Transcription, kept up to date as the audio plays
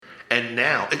And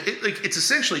now, it's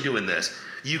essentially doing this.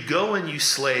 You go and you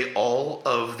slay all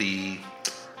of the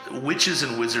witches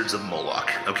and wizards of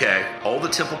Moloch, okay? All the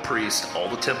temple priests, all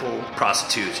the temple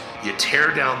prostitutes. You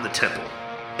tear down the temple.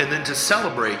 And then to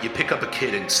celebrate, you pick up a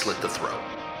kid and slit the throat.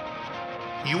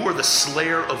 You are the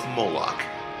slayer of Moloch.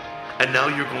 And now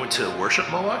you're going to worship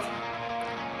Moloch?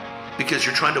 Because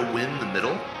you're trying to win the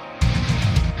middle?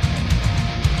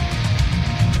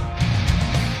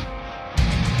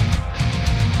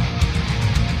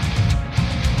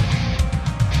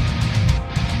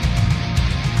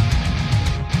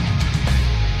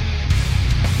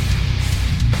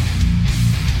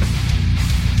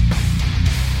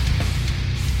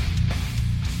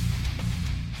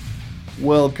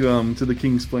 Welcome to the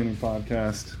Kingsplaining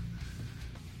Podcast.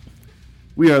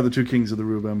 We are the two kings of the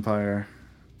Rube Empire.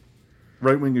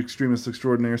 Right-wing extremists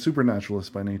extraordinaire, supernaturalists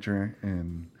by nature,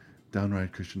 and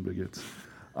downright Christian bigots.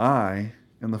 I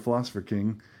am the Philosopher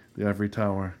King, the Ivory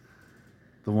Tower,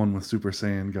 the one with Super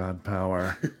Saiyan God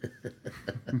power.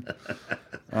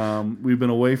 We've been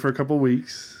away for a couple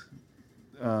weeks,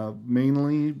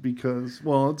 mainly because,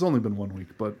 well, it's only been 1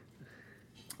 week, but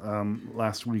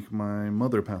last week my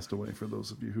mother passed away, for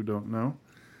those of you who don't know.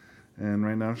 And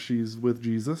right now she's with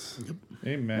Jesus. Yep.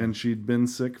 Amen. And she'd been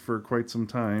sick for quite some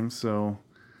time, so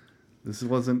this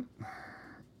wasn't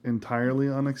entirely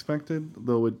unexpected,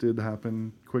 though it did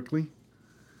happen quickly.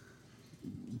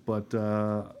 But,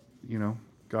 God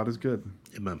is good.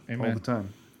 Amen. All the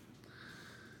time.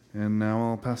 And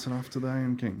now I'll pass it off to the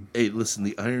Iron King. Hey, listen,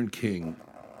 the Iron King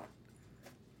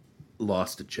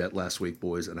lost a jet last week,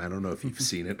 boys, and I don't know if you've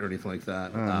seen it or anything like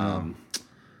that.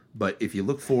 But if you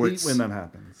look for it, when that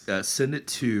happens, send it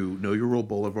to Know Your Role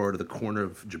Boulevard, at the corner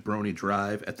of Jabroni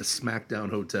Drive, at the Smackdown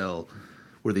Hotel,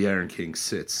 where the Iron King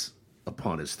sits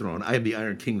upon his throne. I am the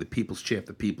Iron King, the people's champ,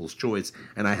 the people's choice,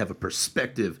 and I have a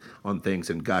perspective on things.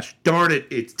 And gosh darn it,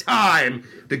 it's time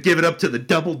to give it up to the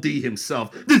Double D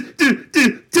himself,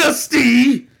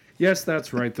 Dusty. Yes,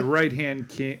 that's right. The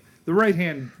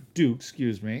right-hand Duke,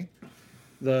 excuse me,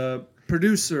 the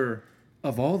producer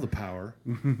of all the power,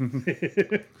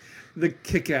 the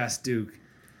kick-ass Duke,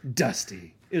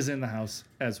 Dusty, is in the house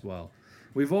as well.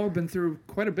 We've all been through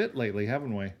quite a bit lately,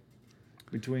 haven't we?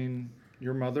 Between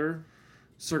your mother,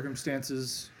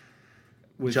 circumstances,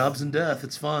 with Jobs and death,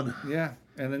 it's fun. Yeah,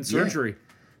 and then surgery.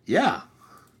 Yeah.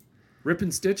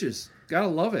 Ripping stitches. Gotta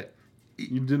love it.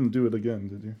 you didn't do it again,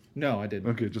 did you? No, I didn't.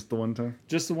 Okay, just the one time?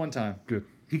 Just the one time. Good.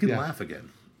 He can laugh again.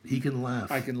 He can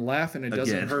laugh. I can laugh and it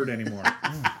doesn't hurt anymore.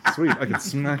 Sweet, I can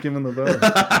smack him in the belly.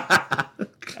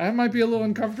 I might be a little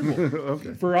uncomfortable.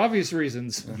 Okay. For obvious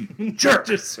reasons. Sure.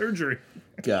 Just surgery.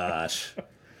 Gosh.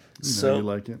 So you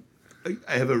like it?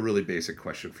 I have a really basic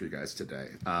question for you guys today.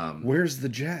 Where's the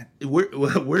jet?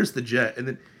 Where's the jet? And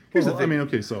then here's the thing. I mean,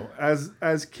 okay, so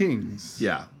as kings,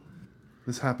 yeah,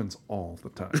 this happens all the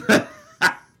time.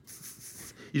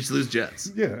 You just lose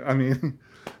jets. Yeah, I mean,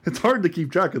 it's hard to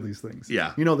keep track of these things.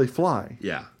 Yeah. You know, they fly.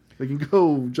 Yeah. They can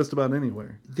go just about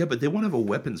anywhere. Yeah, but they won't have a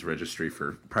weapons registry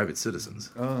for private citizens.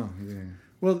 Oh, yeah.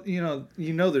 Well, you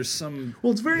know, there's some.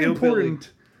 Well, it's very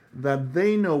important that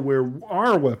they know where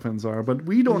our weapons are, but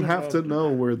we don't have to know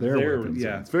where their weapons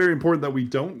are. It's very important that we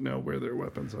don't know where their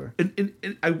weapons are. And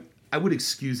I would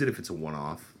excuse it if it's a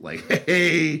one-off. Like,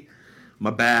 hey,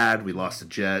 my bad, we lost a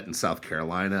jet in South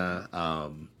Carolina.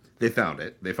 They found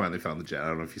it. They finally found the jet. I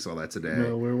don't know if you saw that today.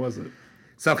 No, where was it?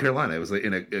 South Carolina. It was like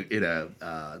in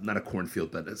a not a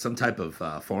cornfield, but some type of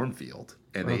farm field.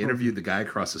 And they interviewed the guy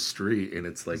across the street, and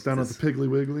it's like it's down at the Piggly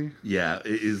Wiggly. Yeah,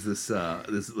 it is this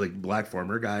like black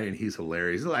farmer guy, and he's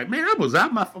hilarious. He's like, man, I was out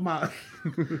I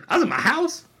was in my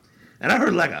house, and I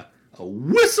heard like a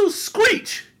whistle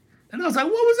screech, and I was like,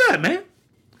 what was that, man?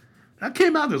 And I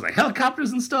came out, there was like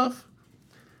helicopters and stuff.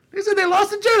 They said they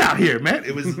lost a jet out here, man.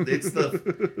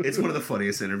 It's one of the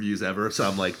funniest interviews ever. So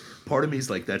I'm like, part of me is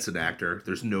like, that's an actor.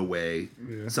 There's no way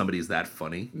somebody's that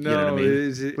funny. No, you know what I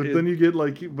mean? But then you get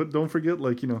like, but don't forget,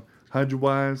 like, you know, hide your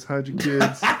wives, hide your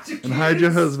kids, and hide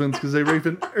your husbands, because they're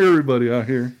raping everybody out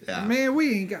here. Yeah. Man,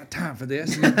 we ain't got time for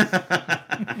this.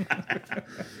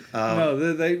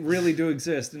 No, they really do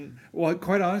exist. And well,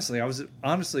 quite honestly, I was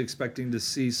honestly expecting to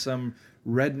see some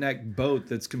redneck boat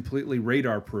that's completely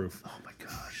radar proof. Oh my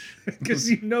gosh. Because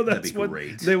you know that's what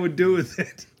they would do with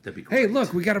it. That'd be great. Hey,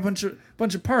 look, we got a bunch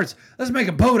of parts. Let's make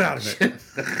a boat out of it.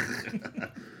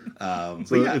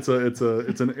 So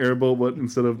it's an airboat, but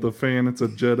instead of the fan, it's a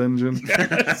jet engine.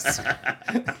 Yes.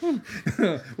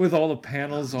 With all the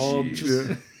panels all just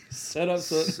set up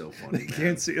so funny, they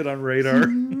can't see it on radar.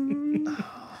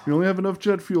 We only have enough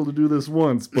jet fuel to do this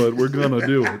once, but we're gonna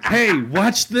do it. Hey,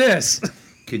 watch this.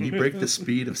 Can you break the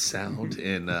speed of sound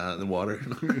in the water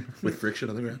with friction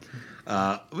on the ground?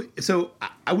 So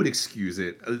I would excuse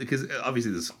it because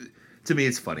obviously this, to me,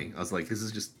 it's funny. I was like, this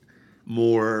is just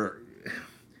more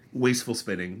wasteful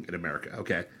spending in America.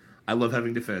 Okay, I love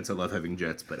having defense. I love having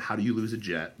jets, but how do you lose a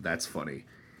jet? That's funny.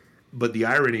 But the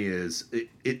irony is,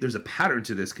 there's a pattern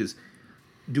to this because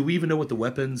do we even know what the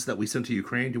weapons that we sent to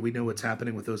Ukraine? Do we know what's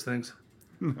happening with those things?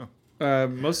 Most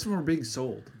of them are being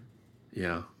sold.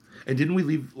 Yeah. And didn't we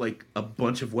leave like a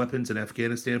bunch of weapons in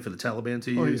Afghanistan for the Taliban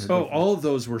to Oh, use? yeah. Oh, all of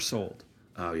those were sold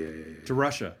Oh, yeah. to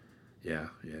Russia. Yeah.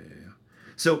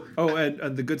 So, Oh,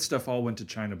 and the good stuff all went to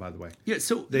China, by the way. yeah,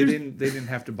 so They didn't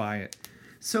have to buy it.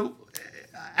 So,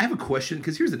 I have a question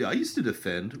because here's the deal. I used to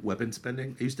defend weapon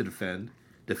spending. I used to defend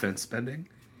defense spending.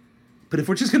 But if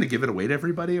we're just going to give it away to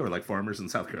everybody, or like farmers in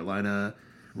South Carolina,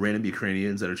 random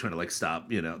Ukrainians that are trying to like stop,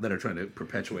 that are trying to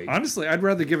perpetuate. Honestly, I'd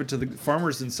rather give it to the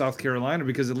farmers in South Carolina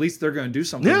because at least they're going to do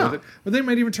something Yeah. with it. But they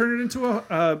might even turn it into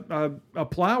a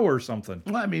plow or something.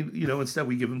 Well, I mean, instead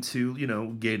we give them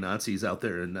to, gay Nazis out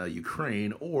there in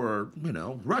Ukraine, or,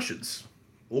 Russians,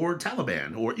 or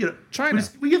Taliban, or, China.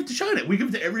 We give it to China. We give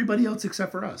it to everybody else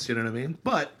except for us. You know what I mean?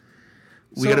 But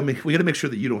we So- gotta make sure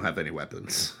that you don't have any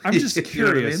weapons. I'm just You know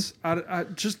what I mean? curious,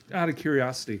 just out of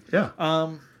curiosity. Yeah.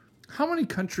 How many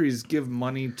countries give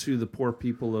money to the poor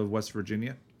people of West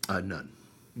Virginia? None.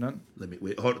 None. Let me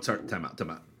wait. Hold on. Sorry. Time out.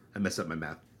 I messed up my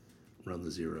math. Run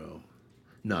the zero.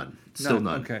 None. Still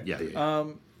none. Okay. Yeah.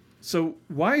 So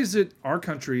why is it our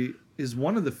country is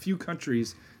one of the few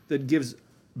countries that gives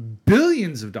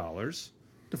billions of dollars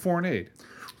to foreign aid?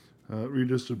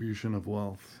 Redistribution of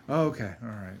wealth. Oh, okay. All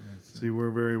right. See, we're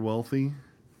very wealthy.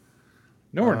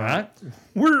 No, we're not.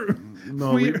 We're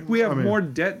No, we have I mean- more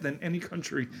debt than any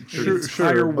country in the Sure,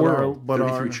 entire but world. but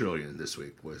 33 our, trillion this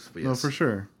week was. But no, yes. for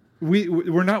sure.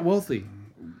 We're not wealthy.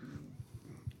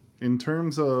 In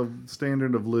terms of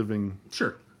standard of living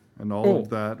Sure. and all of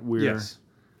that, Yes.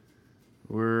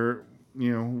 we're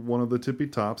one of the tippy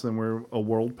tops, and we're a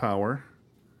world power.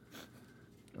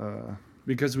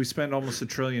 Because we spend almost $1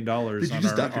 trillion Did you on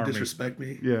just our doctor army. disrespect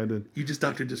me? Yeah, I did. You just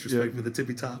doctor disrespect Yeah. for the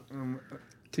tippy top.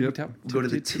 Tippy Yep. top. Go to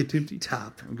the tippy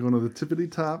top. I'm going to the tippity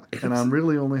top, and I'm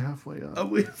really only halfway up. Oh,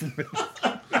 wait.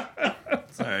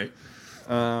 Sorry.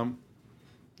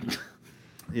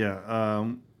 Yeah.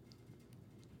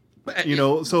 But,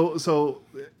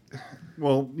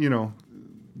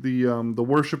 The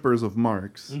worshippers of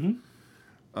Marx,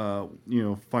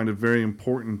 Mm-hmm. find it very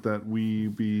important that we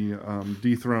be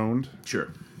dethroned Sure.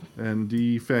 and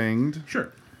defanged,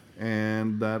 Sure.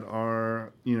 and that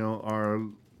our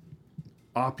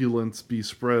opulence be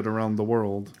spread around the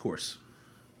world. Of course.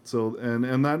 So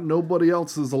and that nobody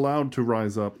else is allowed to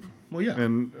rise up Well, yeah.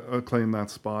 and claim that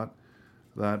spot.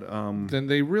 That Then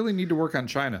they really need to work on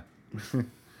China.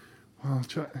 well,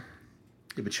 Yeah,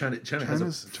 but China has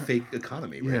China's- a fake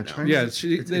economy right now. China- Yeah, it's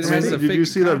it has amazing. a did fake you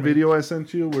see that economy. video I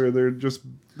sent you where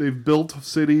they've built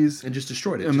cities And just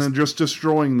destroyed it. and Just- then just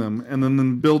destroying them and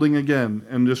then building again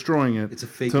and destroying it. It's a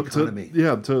fake economy.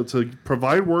 To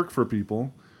provide work for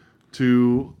people, but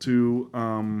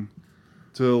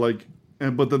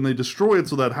then they destroy it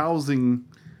so that housing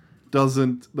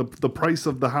doesn't the price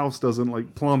of the house doesn't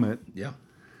like plummet. yeah.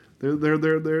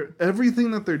 They're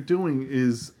everything that they're doing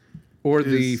is Or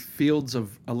the is- fields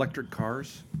of electric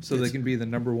cars, so they It's- can be the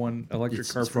number one electric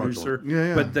it's car producer. fraudulent. Yeah,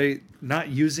 yeah. But they not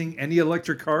using any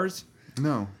electric cars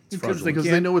no. because they fraudulent. can't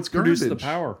they know it's produce the garbage.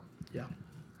 power. Yeah.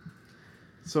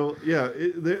 So yeah,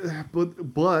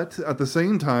 but at the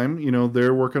same time,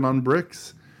 they're working on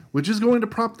bricks, which is going to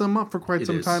prop them up for quite It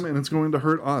some is. time, and it's going to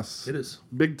hurt us It is.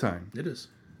 big time. It is.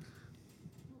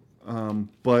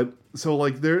 But so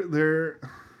like they're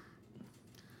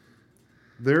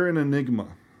an enigma,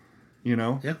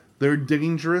 Yeah. They're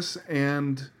dangerous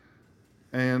and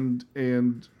weak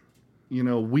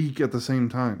at the same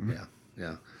time. Yeah.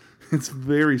 Yeah. It's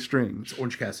very strange.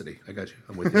 Orange Cassidy. I got you.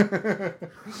 I'm with you.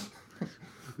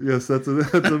 Yes, that's a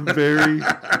very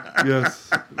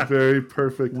very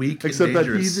perfect. Weak and except that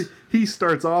dangerous. he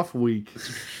starts off weak,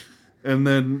 and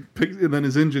then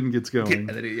his engine gets going. And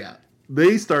then, yeah.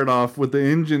 They start off with the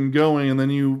engine going, and then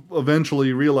you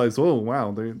eventually realize, oh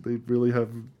wow, they really have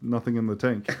nothing in the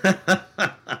tank.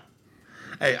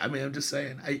 Hey, I mean, I'm just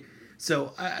saying. I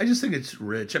just think it's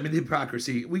rich. I mean, the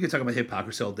hypocrisy. We could talk about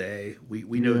hypocrisy all day.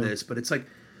 We know Yeah. this, but it's like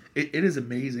it is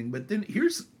amazing. But then you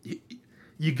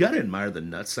got to admire the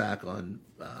nutsack on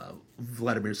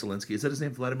Vladimir Zelensky. Is that his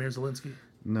name, Vladimir Zelensky?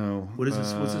 No. What is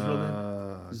this? What's his real name?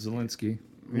 Zelensky.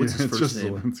 What's his it's first just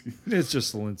name? Zelensky. It's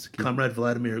just Zelensky. Comrade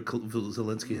Vladimir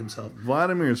Zelensky himself.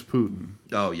 Vladimir's Putin.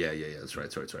 Oh yeah. That's right.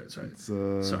 It's,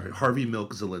 Sorry, Harvey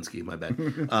Milk Zelensky. My bad.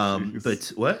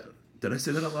 But what? Did I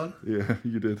say that out loud? Yeah,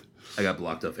 you did. I got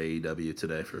blocked off AEW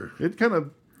today for. It kind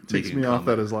of takes Making me a off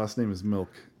that comment. his last name is Milk,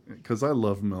 because I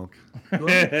love milk.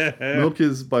 Milk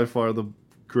is by far the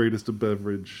greatest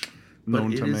beverage But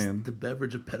known it to is man. the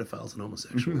beverage of pedophiles and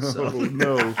homosexuals. Oh, So.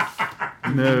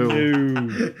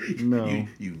 no.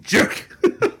 You jerk!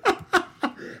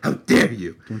 How dare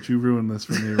you? Don't you ruin this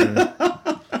for me,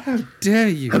 Ray. Dare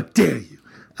you? How dare you?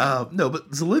 No,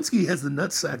 but Zelensky has the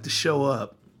nutsack to show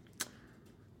up,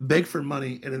 beg for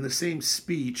money, and in the same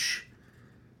speech,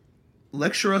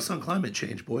 lecture us on climate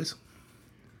change, boys.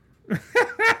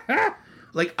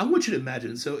 Like, I want you to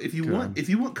imagine. So, if you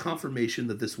want confirmation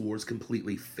that this war is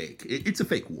completely fake, it's a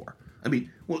fake war. I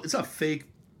mean, well, it's not fake.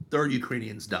 There are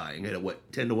Ukrainians dying at a,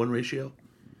 what, 10-to-1 ratio?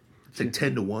 It's like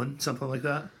 10-to-1, something like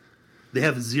that. They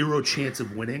have zero chance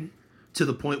of winning, to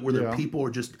the point where their people are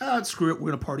just, screw it, we're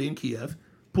going to party in Kiev,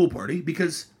 pool party,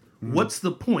 because what's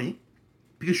the point?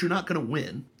 Because you're not going to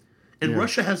win. And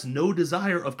Russia has no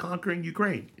desire of conquering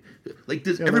Ukraine. Like,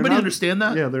 does everybody understand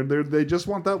that? Yeah, they just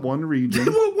want that one region.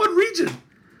 They want one region.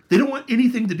 They don't want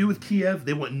anything to do with Kiev.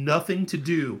 They want nothing to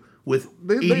do with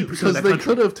 80% of Because that they country.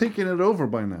 could have taken it over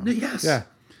by now. Yes. Yeah.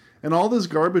 And all this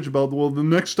garbage about, well, the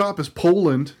next stop is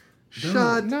Poland.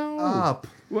 Shut No. up.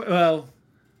 Well,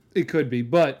 it could be,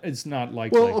 but it's not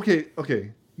likely. Well,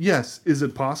 okay. Yes. Is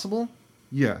it possible?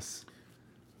 Yes.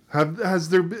 Is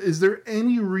there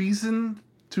any reason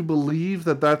to believe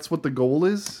that that's what the goal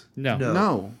is? No.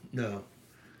 No.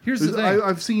 Here's the thing.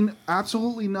 I've seen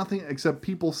absolutely nothing except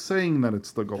people saying that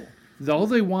it's the goal. All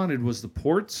they wanted was the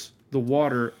ports, the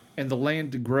water, and the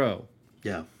land to grow.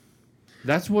 Yeah.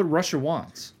 That's what Russia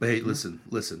wants. But hey, listen.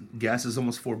 Gas is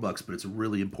almost $4, but it's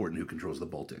really important who controls the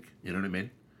Baltic. You know what I mean?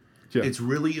 Yeah. It's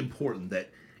really important that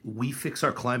we fix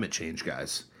our climate change,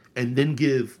 guys, and then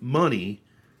give money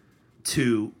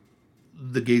to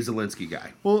the gay Zelensky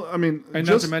guy. Well, I mean, And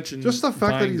just, not to mention just the fact that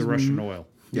buying he's the Russian oil.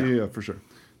 Yeah, for sure.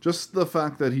 Just the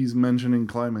fact that he's mentioning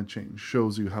climate change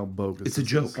shows you how bogus It's a this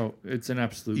joke. is. Oh, it's an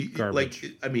absolute garbage.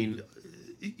 Like, I mean,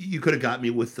 you could have got me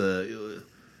with the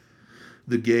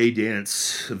gay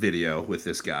dance video with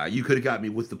this guy. You could have got me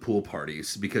with the pool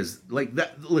parties, because like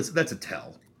that. Listen, that's a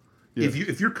tell. Yeah.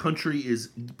 If your country is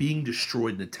being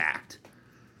destroyed and attacked,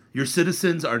 your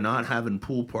citizens are not having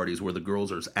pool parties where the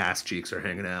girls' ass cheeks are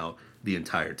hanging out the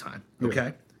entire time.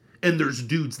 Okay. And there's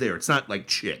dudes there. It's not like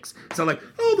chicks. It's not like,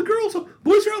 oh,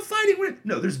 boys are out fighting.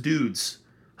 No, there's dudes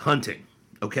hunting,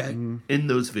 okay, in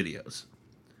those videos.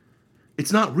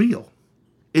 It's not real.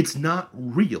 It's not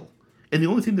real. And the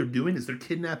only thing they're doing is they're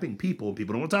kidnapping people. And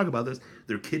people don't want to talk about this.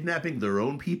 They're kidnapping their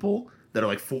own people that are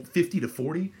like 50 to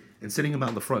 40 and sending them out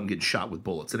in the front and getting shot with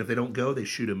bullets. And if they don't go, they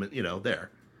shoot them, there.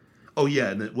 Oh,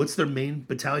 yeah. And what's their main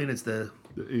battalion? It's the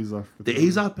Azov.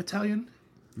 Azov battalion?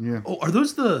 Yeah. Oh, are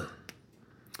those the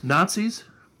Nazis?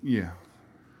 Yeah.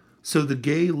 So the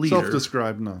gay leader,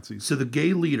 Self-described Nazis. so the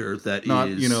gay leader that Not,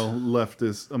 is,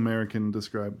 leftist American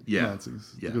described Yeah.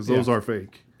 Nazis. Yeah. Because those are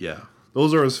fake. yeah,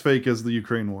 Those are as fake as the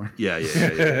Ukraine war. yeah.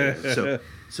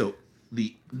 So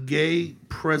the gay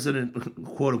president,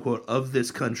 quote unquote, of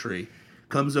this country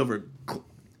comes over,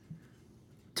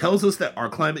 tells us that our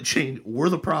climate change, we're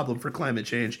the problem for climate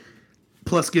change,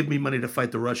 plus give me money to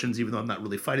fight the Russians, even though I'm not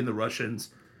really fighting the Russians.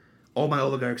 All my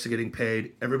oligarchs are getting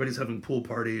paid. Everybody's having pool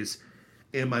parties.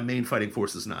 And my main fighting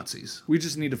force is Nazis. We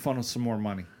just need to funnel some more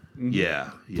money.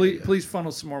 Yeah. Please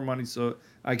funnel some more money so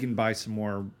I can buy some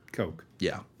more Coke.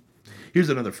 Yeah. Here's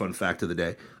another fun fact of the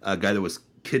day. A guy that was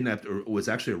kidnapped or was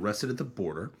actually arrested at the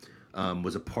border,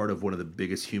 was a part of one of the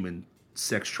biggest human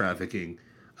sex trafficking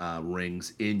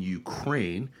rings in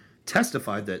Ukraine,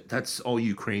 testified that that's all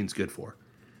Ukraine's good for,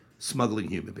 smuggling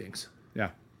human beings. Yeah.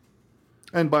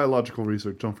 And biological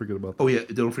research. Don't forget about that. Oh, yeah,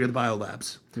 don't forget the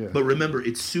biolabs. Yeah. But remember,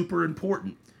 it's super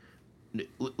important.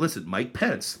 Listen, Mike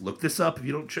Pence, look this up if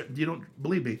you don't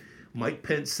believe me. Mike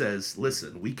Pence says,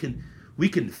 listen, we can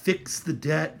fix the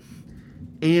debt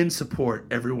and support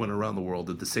everyone around the world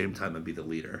at the same time and be the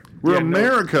leader. We're Yeah, no.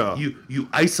 America. You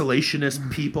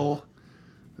isolationist people.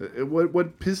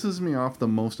 What pisses me off the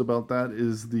most about that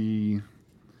is the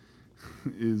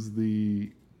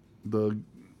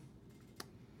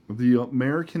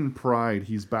American pride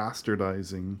he's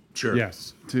bastardizing Sure.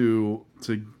 Yes. to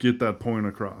get that point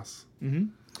across.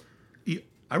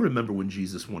 I remember when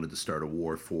Jesus wanted to start a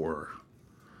war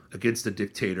against a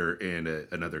dictator and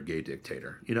another gay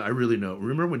dictator. I really know.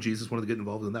 Remember when Jesus wanted to get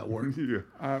involved in that war? Yeah. Do you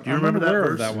I'm remember that unaware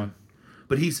verse? of that one.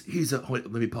 But he's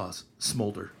wait, let me pause.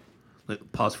 Smolder.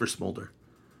 Pause for Smolder.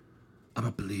 I'm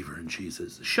a believer in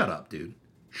Jesus. Shut up, dude.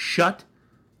 Shut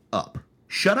up.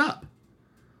 Shut up.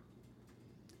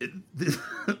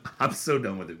 I'm so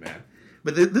done with it, man.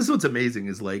 But this is what's amazing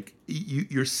is like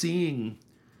you're seeing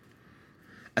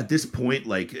at this point,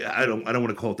 like I don't want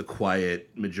to call it the quiet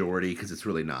majority because it's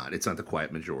really not. It's not the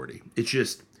quiet majority. It's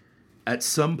just at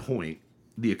some point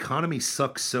the economy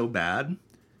sucks so bad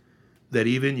that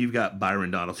even you've got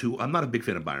Byron Donalds, who I'm not a big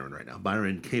fan of Byron right now.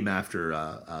 Byron came after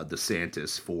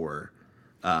DeSantis for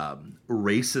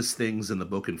racist things in the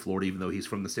book in Florida, even though he's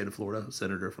from the state of Florida,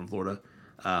 senator from Florida.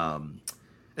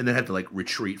 And then had to like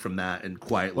retreat from that and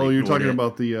quietly. Oh, you're ignored talking it.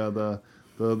 about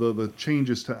the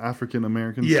changes to African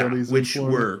American Yeah, studies, which in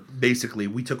Florida? were basically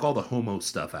we took all the homo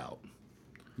stuff out.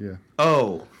 Yeah,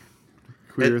 Oh,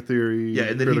 queer and- theory, yeah,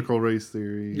 and then critical race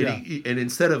theory. Yeah. and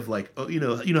instead of like you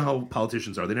know how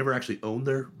politicians are, they never actually own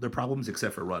their problems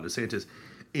except for Ron DeSantis,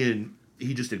 and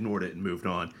he just ignored it and moved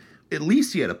on. At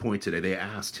least he had a point today. They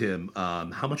asked him,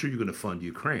 "How much are you going to fund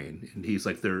Ukraine?" And he's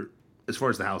like, "There, as far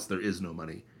as the House, there is no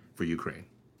money for Ukraine."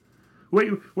 Wait,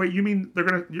 you mean they're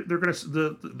gonna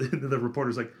the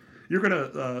reporter's like, you're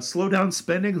gonna slow down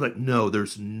spending? Like, no,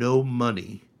 there's no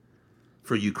money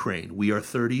for Ukraine. We are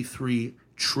 $33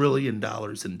 trillion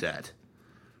in debt.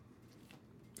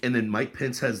 And then Mike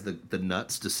Pence has the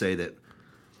nuts to say that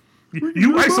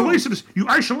you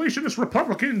isolationist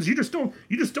Republicans, you just don't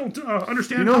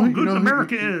understand how good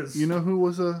America is. You know who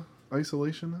was a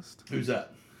isolationist? Who's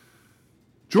that?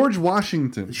 George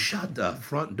Washington. Shut the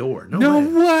front door. No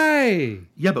way. way.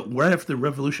 Yeah, but right after the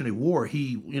Revolutionary War,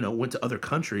 he went to other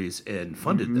countries and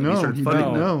funded them. No, started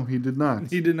funding them. no, he did not.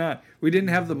 He did not. We didn't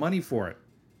have the money for it.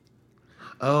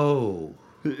 Oh,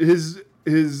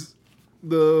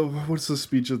 What's the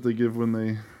speech that they give when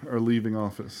they are leaving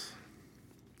office?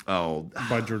 oh,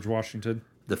 By George Washington.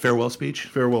 the farewell speech.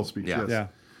 Farewell speech. Yeah. Yes.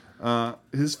 Yeah.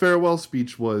 His farewell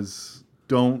speech was,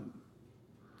 "Don't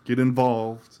get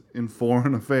involved in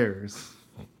foreign affairs,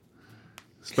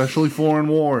 especially foreign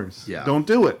wars. Yeah. Don't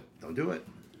do it." Don't do it.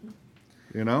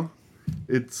 You know,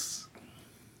 it's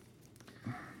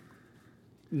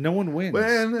No one wins.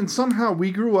 and somehow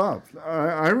we grew up.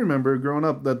 I remember growing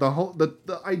up that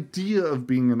the idea of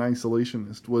being an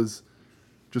isolationist was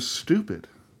just stupid.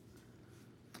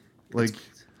 Like,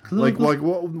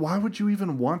 why would you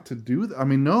even want to do that? I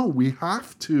mean, no, we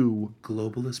have to.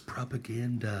 Globalist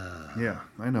propaganda. Yeah,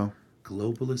 I know.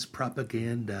 Globalist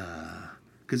propaganda.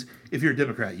 Because if you're a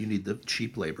Democrat, you need the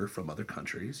cheap labor from other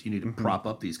countries. You need to prop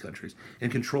up these countries and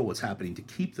control what's happening to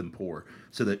keep them poor,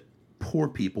 so that poor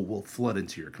people will flood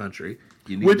into your country.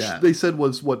 You need Which that. they said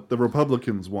was what the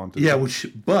Republicans wanted. Yeah,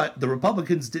 but the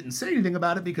Republicans didn't say anything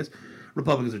about it because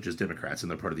Republicans are just Democrats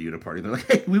and they're part of the Uniparty. They're like,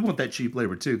 hey, we want that cheap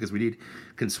labor too because we need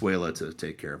Consuela to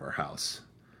take care of our house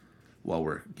while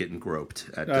we're getting groped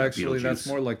at Actually, Beetlejuice. that's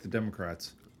more like the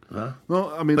Democrats.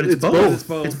 Well, I mean, But it's it's both.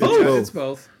 both. It's both. It's both. It's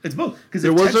both. It's both. Because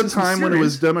There was a time when it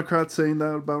was Democrats saying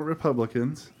that about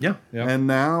Republicans, yeah. Yeah. and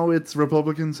now it's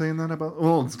Republicans saying that about.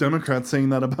 Well, it's Democrats saying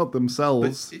that about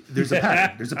themselves, There's a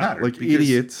pattern. There's a pattern. like because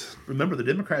idiots. Remember, the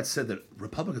Democrats said that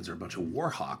Republicans are a bunch of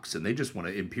war hawks and they just want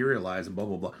to imperialize and blah,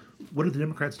 blah, blah. What are the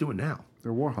Democrats doing now?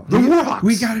 They're war hawks. They're war hawks.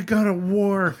 We gotta go to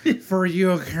war for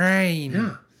Ukraine.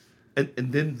 Yeah.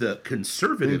 And then the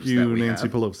conservatives Thank you, that we Nancy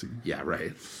have, Pelosi. yeah,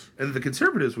 right. And the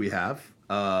conservatives we have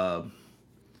are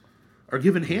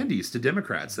giving handies to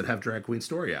Democrats that have Drag Queen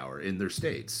Story Hour in their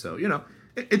states. So,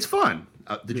 it's fun.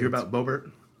 Did you hear about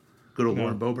Boebert? Good old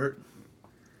Lauren Boebert.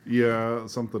 Yeah,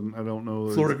 something I don't know.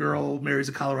 Florida girl, marries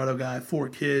a Colorado guy, 4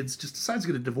 kids, just decides to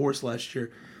get a divorce last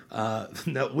year.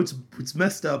 Now, what's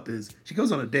messed up is she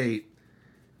goes on a date,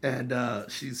 and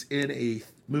she's in a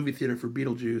movie theater for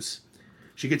Beetlejuice.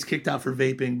 She gets kicked out for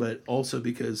vaping, but also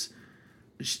because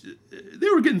they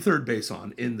were getting third base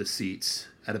on in the seats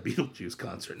at a Beetlejuice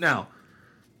concert. Now,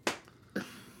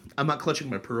 I'm not clutching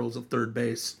my pearls of third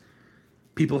base.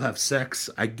 People have sex.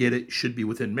 I get it. Should be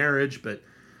within marriage, but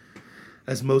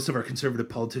as most of our conservative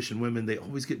politician women, they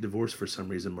always get divorced for some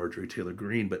reason. Marjorie Taylor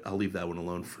Greene, but I'll leave that one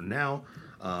alone for now.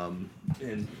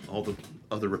 And all the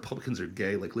other Republicans are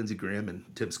gay, like Lindsey Graham and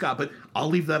Tim Scott, but I'll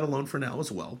leave that alone for now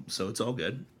as well. So it's all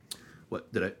good.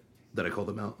 What did I call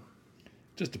them out?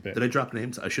 Just a bit. Did I drop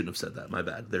names? I shouldn't have said that. My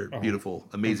bad. They're beautiful,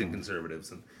 amazing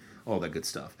conservatives and all that good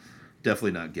stuff.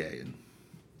 Definitely not gay and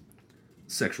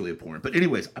sexually abhorrent. But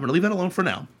anyways, I'm going to leave that alone for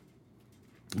now.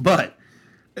 But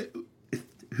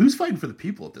who's fighting for the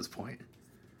people at this point?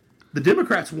 The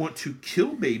Democrats want to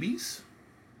kill babies,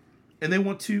 and they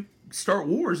want to start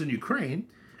wars in Ukraine,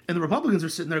 and the Republicans are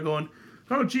sitting there going,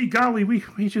 oh, gee golly, we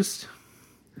just...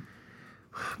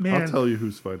 Man, I'll tell you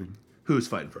who's fighting. who's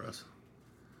fighting for us?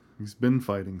 He's been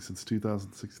fighting since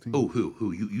 2016. Oh,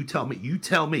 who? You tell me. You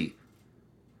tell me.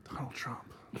 Donald Trump.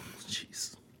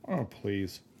 Jeez. Oh,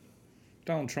 please.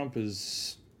 Donald Trump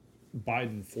is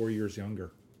Biden 4 years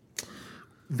younger.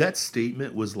 That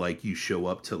statement was like you show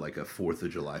up to like a 4th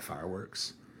of July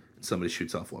fireworks, and somebody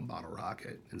shoots off one bottle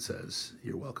rocket and says,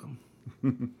 "You're welcome."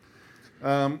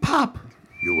 Pop.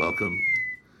 You're welcome.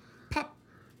 Pop.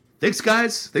 Thanks,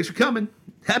 guys. Thanks for coming.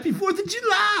 Happy 4th of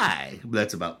July.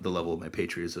 That's about the level of my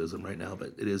patriotism right now,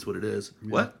 but it is what it is. Yeah.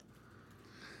 What?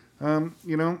 Can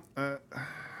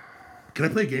I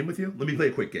play a game with you? Let me play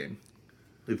a quick game.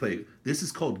 This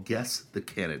is called Guess the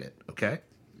Candidate, okay?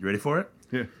 You ready for it?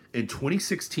 Yeah. In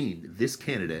 2016, this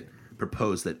candidate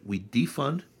proposed that we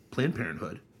defund Planned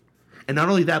Parenthood, and not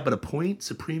only that, but appoint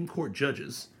Supreme Court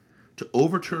judges to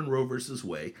overturn Roe versus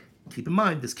Wade. Keep in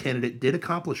mind, this candidate did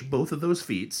accomplish both of those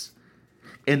feats,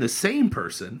 and the same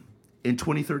person in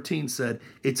 2013 said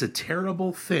it's a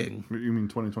terrible thing. You mean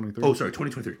 2023? Oh, sorry,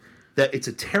 2023. That it's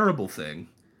a terrible thing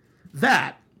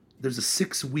that there's a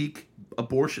 6-week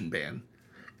abortion ban.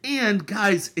 And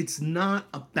guys, it's not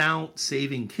about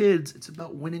saving kids. It's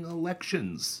about winning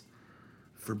elections.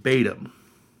 Verbatim.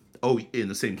 Oh, and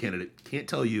the same candidate can't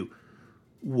tell you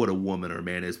what a woman or a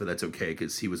man is, but that's okay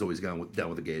because he was always down with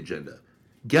the gay agenda.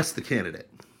 Guess the candidate.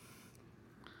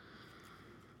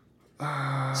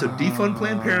 So defund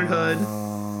Planned Parenthood.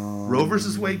 Roe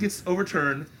versus Wade gets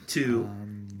overturned to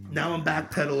now I'm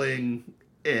backpedaling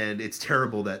and it's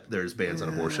terrible that there's bans on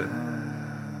abortion.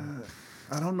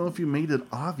 I don't know if you made it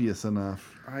obvious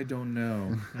enough. I don't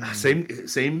know.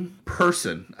 Same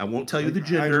person. I won't tell you the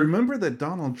gender. I remember that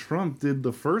Donald Trump did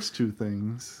the first two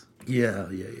things. Yeah.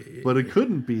 But it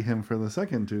couldn't be him for the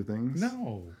second two things.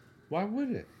 No. Why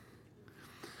would it?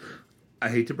 I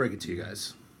hate to break it to you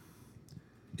guys.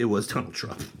 It was Donald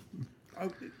Trump.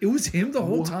 It was him the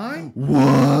whole time?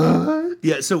 What?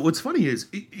 Yeah, so what's funny is,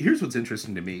 here's what's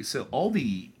interesting to me. So all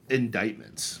the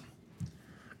indictments,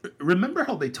 remember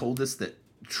how they told us that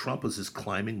Trump was just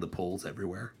climbing the polls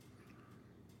everywhere?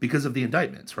 Because of the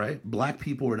indictments, right? Black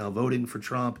people are now voting for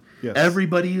Trump. Yes.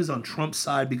 Everybody is on Trump's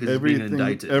side because he's being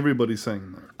indicted. Everybody's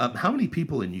saying that. How many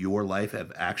people in your life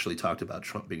have actually talked about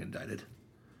Trump being indicted?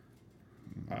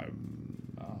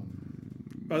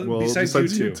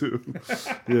 Besides you two.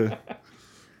 Yeah.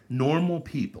 Normal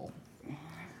people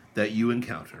that you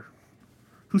encounter.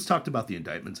 Who's talked about the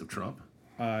indictments of Trump?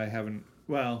 I haven't.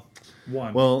 Well,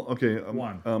 one. Well, okay.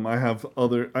 One.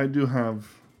 I do have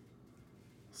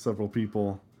several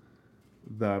people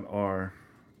that are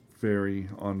very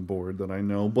on board that I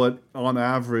know, but on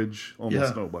average,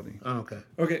 almost nobody. Oh, okay.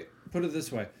 Okay, put it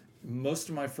this way. Most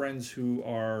of my friends who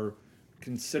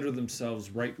consider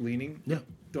themselves right-leaning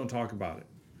don't talk about it.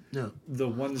 No. The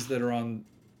ones that are on,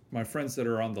 my friends that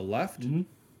are on the left,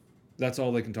 that's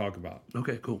all they can talk about.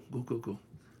 Okay, cool.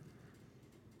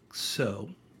 So,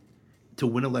 to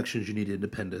win elections, you need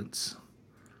independents.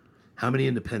 How many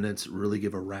independents really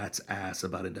give a rat's ass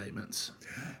about indictments?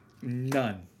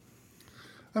 None.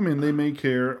 I mean, they may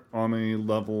care on a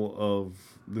level of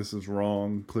this is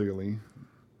wrong, clearly,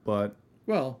 but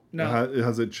well, no.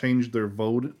 Has it changed their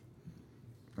vote?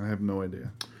 I have no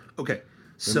idea. Okay,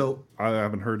 so I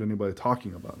haven't heard anybody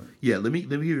talking about it. Yeah, let me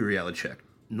give you a reality check.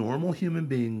 Normal human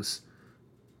beings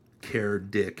care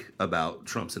dick about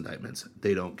Trump's indictments.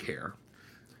 They don't care.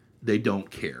 They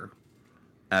don't care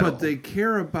at all. But they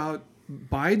care about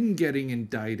Biden getting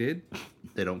indicted.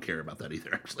 They don't care about that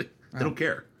either, actually. They don't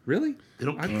care. Really? They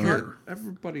don't I care. thought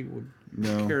everybody would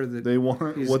No, care that they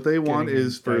want he's what they want getting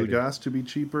is for indicted. gas to be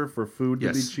cheaper, for food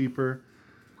to be Yes. cheaper,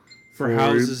 for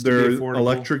houses to their be affordable.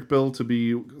 electric bill to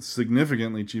be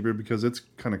significantly cheaper because it's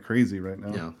kind of crazy right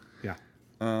now. Yeah.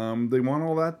 Yeah. They want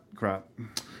all that crap.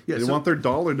 Yeah, They so- want their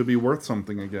dollar to be worth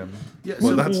something again. Yeah,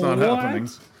 Well, so- that's not What? happening.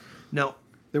 Now,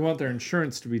 They want their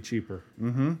insurance to be cheaper.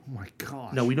 Mm-hmm. Oh my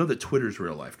gosh. we know that Twitter's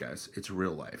real life, guys. It's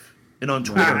real life. And on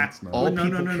Twitter, it's not. all No,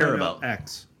 people care about...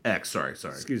 X. X, sorry.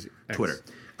 Excuse me, X. Twitter.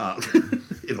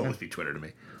 It'll always be Twitter to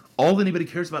me. All anybody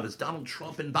cares about is Donald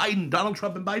Trump and Biden, Donald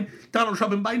Trump and Biden, Donald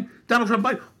Trump and Biden, Donald Trump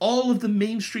and Biden. All of the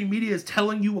mainstream media is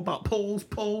telling you about polls.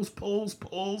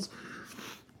 The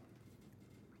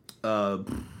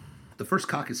first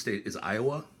caucus state is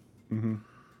Iowa. Mm-hmm.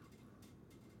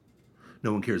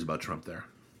 No one cares about Trump there.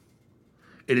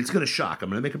 And it's going to shock. I'm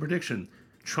going to make a prediction.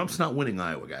 Trump's not winning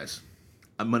Iowa, guys.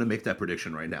 I'm going to make that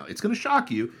prediction right now. It's going to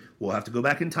shock you. We'll have to go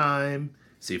back in time,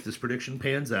 see if this prediction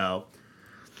pans out.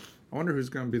 I wonder who's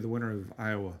going to be the winner of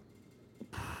Iowa.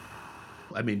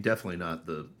 I mean, definitely not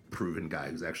the proven guy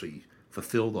who's actually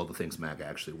fulfilled all the things MAGA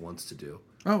actually wants to do.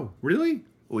 Oh, really?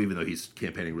 Well, even though he's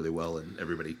campaigning really well and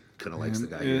everybody kind of likes the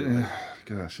guy.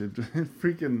 Gosh, it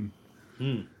freaking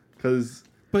Because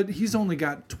But he's only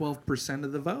got 12%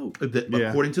 of the vote. Yeah.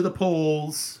 According to the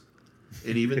polls,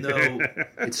 and even though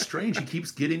it's strange, he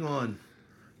keeps getting on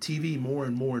TV more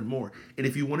and more and more. And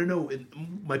if you want to know, and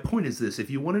my point is this: if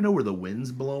you want to know where the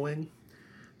wind's blowing,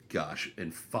 gosh,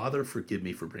 and Father, forgive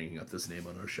me for bringing up this name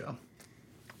on our show.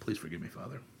 Please forgive me,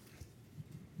 Father.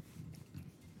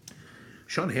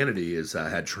 Sean Hannity has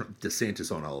had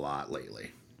DeSantis on a lot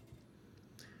lately.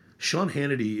 Sean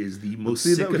Hannity is the most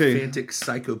sycophantic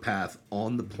psychopath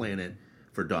on the planet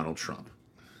for Donald Trump.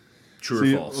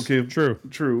 True or false? Okay,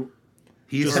 True.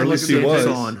 He's Just had like he was.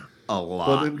 DeSantis on a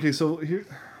lot. But okay, so here,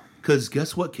 Because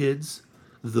guess what, kids?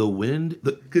 The wind.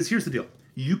 Because here's the deal.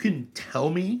 You can tell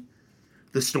me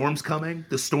the storm's coming,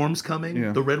 the storm's coming,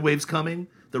 Yeah. the red wave's coming,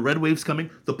 the red wave's coming,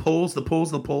 the poles, the poles,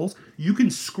 the poles. You can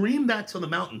scream that to the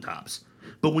mountaintops.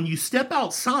 But when you step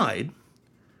outside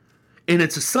and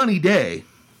it's a sunny day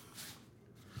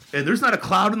and there's not a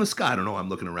cloud in the sky, I don't know, I'm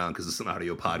looking around because it's an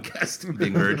audio podcast. I'm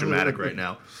being very dramatic right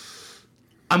now.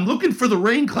 I'm looking for the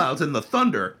rain clouds and the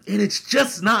thunder, and it's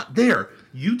just not there.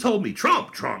 You told me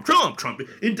Trump,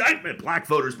 indictment, black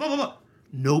voters, blah, blah, blah.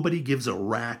 Nobody gives a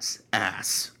rat's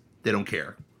ass. They don't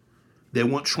care. They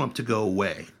want Trump to go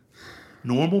away.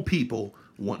 Normal people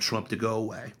want Trump to go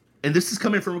away. And this is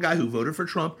coming from a guy who voted for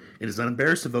Trump and is not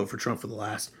embarrassed to vote for Trump for the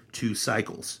last 2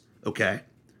 cycles, okay?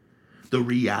 The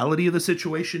reality of the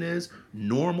situation is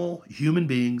normal human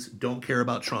beings don't care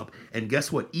about Trump. And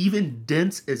guess what? Even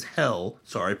dense as hell,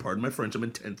 sorry, pardon my French, I'm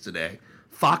intense today,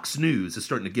 Fox News is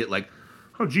starting to get like,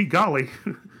 oh, gee golly,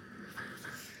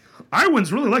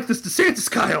 Iowans really like this DeSantis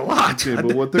guy a lot. Okay, I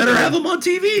but what they're better gonna- have him on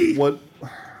TV. what?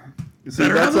 See,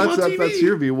 Better have him on TV. that's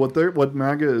your view. What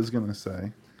MAGA is going to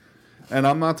say, and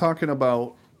I'm not talking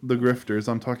about the grifters.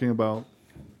 I'm talking about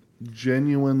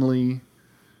genuinely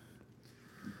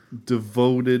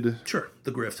devoted. Sure,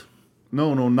 the grift.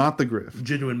 No, not the grift.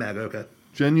 Genuine MAGA, okay.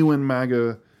 Genuine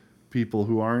MAGA people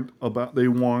who aren't about. They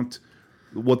want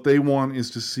what they want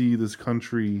is to see this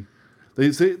country.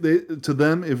 They say to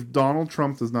them, if Donald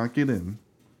Trump does not get in,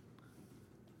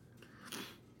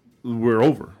 we're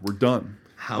over. We're done.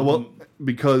 How- Well,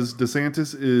 because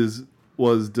DeSantis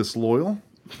was disloyal,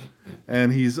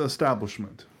 and he's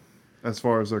establishment, as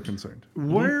far as they're concerned.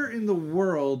 Where in the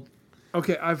world?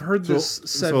 Okay, I've heard this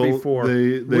said so before.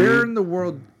 they- Where in the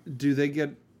world do they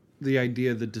get the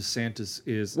idea that DeSantis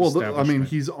is? Well, I establishment? mean,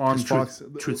 he's on Fox.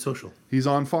 Truth Social. He's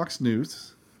on Fox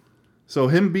News, so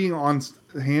him being on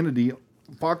Hannity,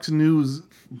 Fox News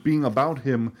being about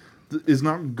him is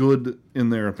not good in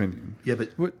their opinion. Yeah,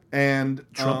 but What? And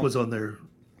Trump was on there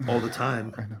all the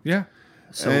time. Yeah.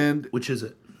 So, And- which is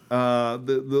it?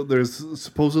 there's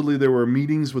supposedly there were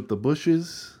meetings with the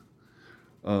Bushes.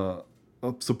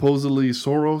 Supposedly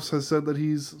Soros has said that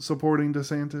he's supporting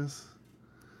DeSantis,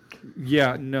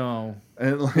 Yeah. No.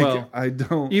 and like Well, I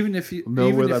don't Even if you know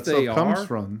even where if that they stuff comes are,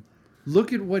 from.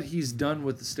 look at what he's done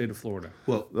with the state of Florida.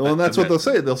 Well, Well, and that's what I'm they'll not-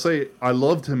 say. They'll say, "I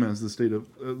loved him as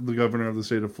the governor of the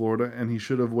state of Florida, and he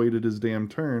should have waited his damn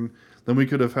turn. Then we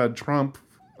could have had Trump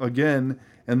again,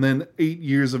 and then 8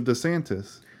 years of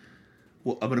DeSantis."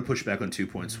 Well, I'm going to push back on 2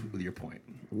 points with your point.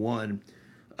 One,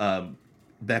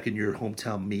 back in your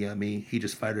hometown, Miami, he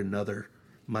just fired another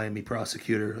Miami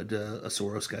prosecutor, a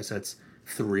Soros guy. So that's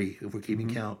 3 if we're keeping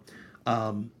count.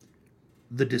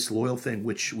 The disloyal thing,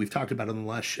 which we've talked about on the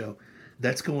last show,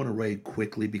 that's going away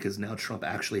quickly because now Trump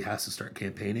actually has to start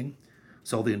campaigning.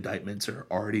 So all the indictments are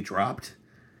already dropped.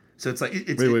 So it's like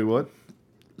it's Wait, what?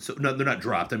 So no, they're not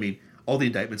dropped. I mean, all the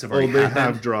indictments have Oh, already they happened.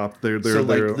 have dropped. They're So,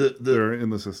 like, they're in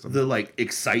the system. The like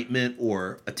excitement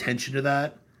or attention to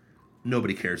that,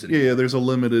 nobody cares anymore. Yeah, there's a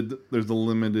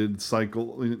limited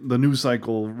cycle. The news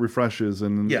cycle refreshes,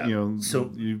 and Yeah, you know,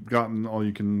 so- you've gotten all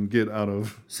you can get out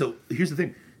of. So here's the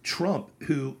thing: Trump,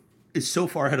 who is so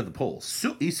far ahead of the polls,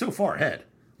 he's so far ahead,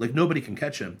 like nobody can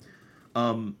catch him.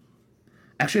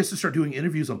 Actually, has to start doing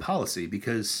interviews on policy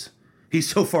because he's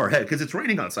so far ahead. Because it's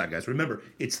raining outside, guys. Remember,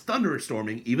 it's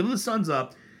thunderstorming. Even though the sun's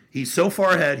up, he's so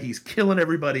far ahead. He's killing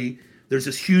everybody. There's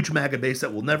this huge MAGA base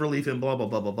that will never leave him. Blah blah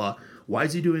blah blah blah. Why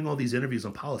is he doing all these interviews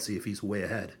on policy if he's way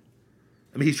ahead?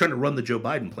 I mean, he's trying to run the Joe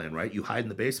Biden plan, right? You hide in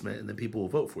the basement, and then people will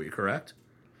vote for you. Correct?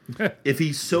 If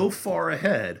he's so far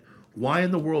ahead, why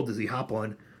in the world does he hop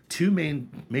on two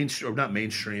mainstream, or not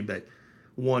mainstream, but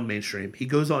one mainstream? He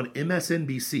goes on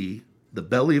MSNBC, the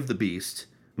belly of the beast,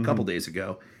 a couple days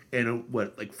ago, and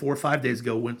like 4 or 5 days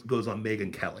ago, goes on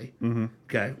Megyn Kelly.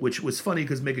 Okay, which was funny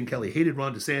because Megyn Kelly hated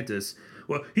Ron DeSantis.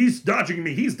 Well, he's dodging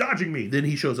me. He's dodging me. Then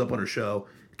he shows up on her show,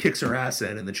 kicks her ass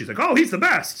in, and then she's like, "Oh, he's the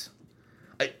best."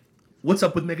 What's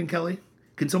up with Megyn Kelly?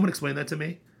 Can someone explain that to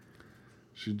me?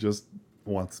 She just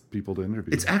wants people to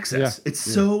interview. It's access. Yeah. It's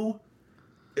so.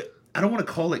 I don't want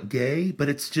to call it gay, but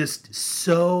it's just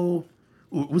so.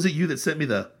 Was it you that sent me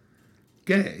the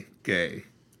gay? Gay.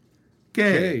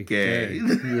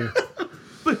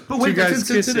 But wait, that's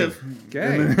insensitive.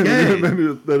 Gay. Gay.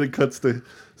 Then it cuts to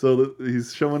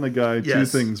he's showing a guy two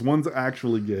Yes. things. One's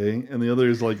actually gay, and the other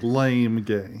is like lame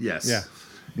gay. Yes. Yeah.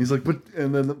 He's like, but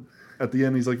and then at the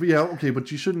end he's like, yeah, okay,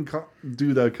 but you shouldn't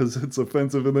do that because it's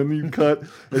offensive. And then you cut,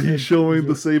 and he's showing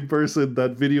the same person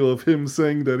that video of him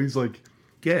saying that. He's like,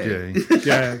 Gay. gay.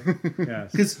 Yeah.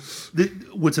 Yes. Because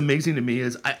what's amazing to me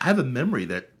is I have a memory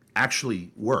that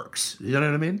actually works. You know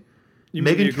what I mean? You Megyn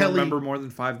mean you can Kelly- remember more than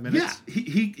 5 minutes?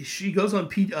 Yeah, she goes on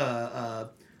Patrick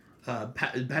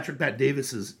Pat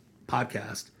Davis's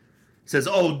podcast. Says,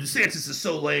 "Oh, DeSantis is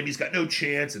so lame. He's got no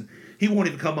chance, and he won't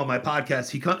even come on my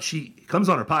podcast." She comes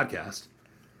on her podcast.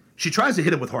 She tries to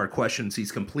hit him with hard questions.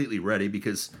 He's completely ready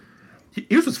because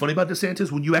here's what's funny about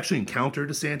DeSantis: when you actually encounter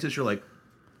DeSantis, you're like,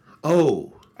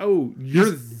 "Oh, Oh,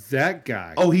 you're that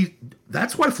guy.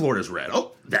 that's why Florida's red.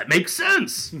 Oh, that makes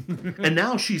sense." And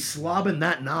now she's slobbing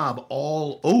that knob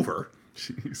all over.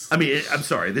 Jeez. I mean, I'm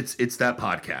sorry. It's that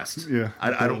podcast. Yeah.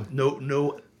 I don't.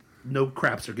 No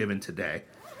craps are given today.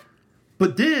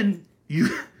 But then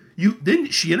then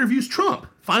she interviews Trump.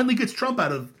 Finally gets Trump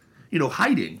out of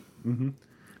hiding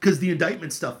because the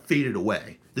indictment stuff faded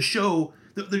away. The show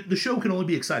the show can only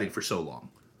be exciting for so long.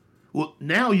 Well,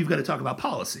 now you've got to talk about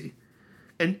policy.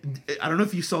 And I don't know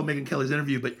if you saw Megyn Kelly's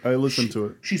interview, but I listened to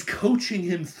it. She's coaching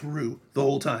him through the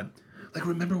whole time. Like,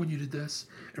 remember when you did this?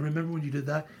 And remember when you did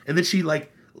that? And then she,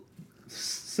 like,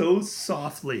 so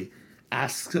softly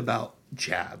asks about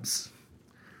jabs.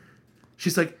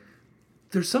 She's like,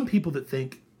 there's some people that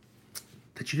think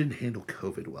that you didn't handle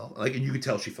COVID well. Like, and you could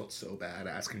tell she felt so bad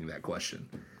asking that question.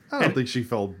 I don't think she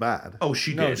felt bad. Oh,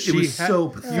 she No, did. she It was had- so You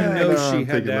pathetic. know No, she I'm had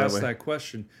thinking to that ask way. that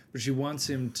question, but she wants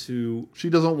him to. She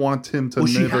doesn't want him to Well,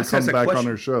 she never has to come ask that back on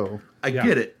question. her show. I Yeah.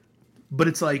 get it. But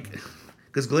it's like,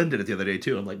 because Glenn did it the other day,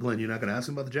 too. I'm like, Glenn, you're not going to ask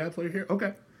him about the jab while you're here?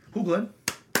 Okay. Cool, Glenn.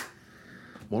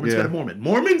 Mormon's Yeah. got a Mormon.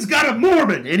 Mormon's got a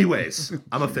Mormon. Anyways,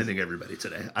 I'm offending everybody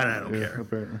today. I don't Yeah, care.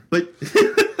 apparently. But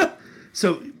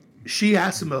so she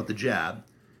asked him about the jab.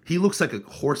 He looks like a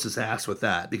horse's ass with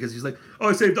that because he's like, oh,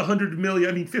 I saved 100 million.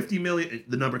 I mean, 50 million.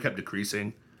 The number kept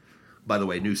decreasing. By the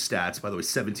way, new stats. By the way,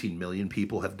 17 million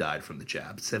people have died from the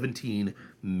jab. 17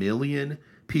 million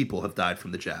people have died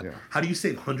from the jab. Yeah. How do you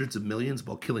save hundreds of millions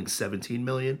while killing 17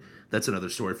 million? That's another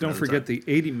story for Don't another forget time.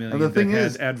 the 80 million And the thing that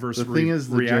is, had adverse the thing is,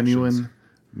 the reactions. genuine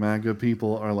MAGA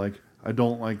people are like, I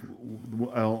don't like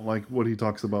what he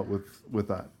talks about with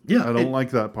that. Yeah, I don't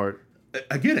like that part.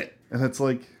 I get it. And it's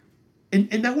like, And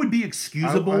that would be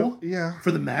excusable yeah.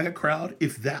 for the MAGA crowd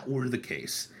if that were the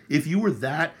case. If you were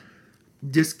that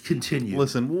discontinued.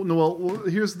 listen. Well,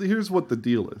 here's what the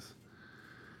deal is.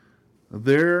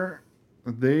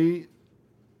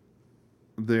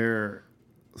 They're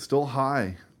still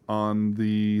high on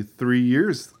the 3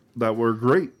 years that were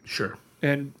great, Sure.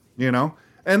 And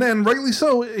and rightly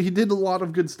so. He did a lot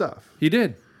of good stuff, he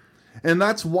did. and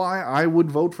that's why I would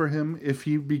vote for him if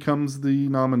he becomes the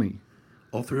nominee.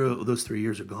 All three of those 3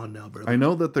 years are gone now, brother. I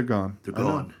know that they're gone. They're I know.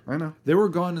 gone. I know. They were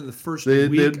gone in the first They,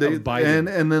 week they, of Biden.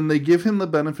 and then they give him the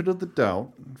benefit of the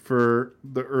doubt for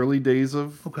the early days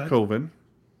of Okay. COVID.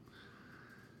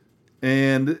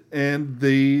 And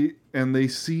they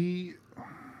see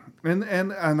and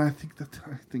I think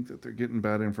that they're getting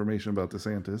bad information about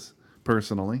DeSantis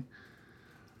personally.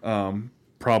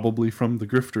 Probably from the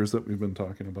grifters that we've been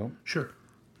talking about. Sure.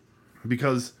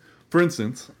 Because, for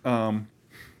instance, I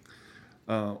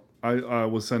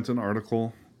was sent an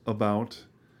article about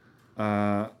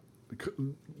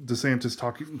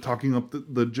DeSantis talking up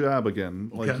the jab again,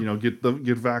 like Okay.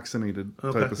 get vaccinated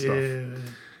type of stuff. Yeah.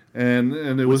 And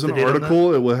it was the an date on that?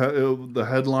 article. The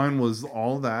headline was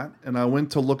all that, and I went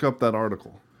to look up that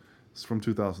article. It's from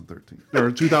 2013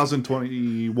 or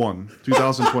 2021.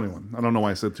 2021. I don't know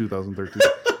why I said 2013.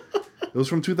 It was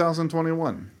from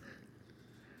 2021.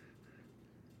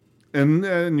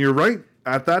 And you're right.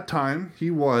 At that time,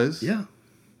 he was Yeah.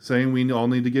 saying we all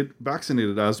need to get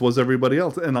vaccinated, as was everybody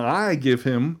else. And I give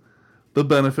him the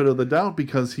benefit of the doubt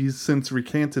because he's since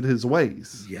recanted his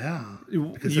ways. Yeah.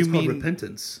 You Because that's called mean-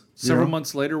 repentance. Several Yeah.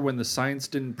 months later, when the science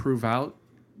didn't prove out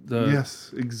the,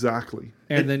 Yes, exactly.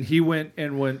 and then he went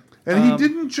and went. And he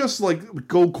didn't just like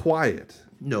go quiet.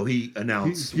 No, he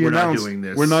announced, He we're announced, not doing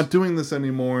this. We're not doing this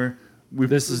anymore. We've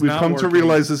This is we've not come to working."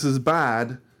 realize this is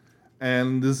bad,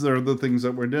 and these are the things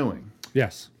that we're doing,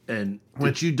 Yes, And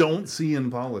which you don't see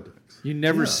in politics. you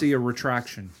never Yeah. see a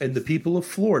retraction. the people of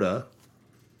Florida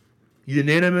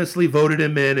unanimously voted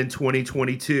him in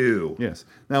 2022. Yes.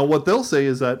 Now, what they'll say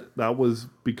is that was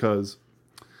because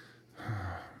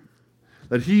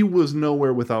that he was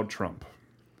nowhere without Trump,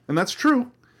 and that's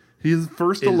true. His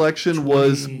first In election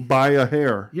was 20 by a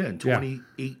hair. Yeah, in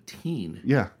 2018.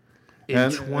 Yeah, In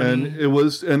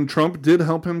and Trump did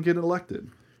help him get elected.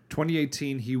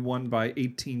 2018, he won by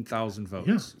 18,000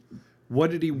 votes. Yeah.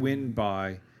 What did he win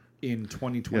by in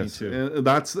 2022?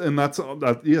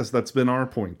 Yes, that's been our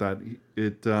point, that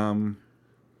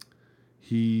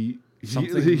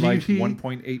Something like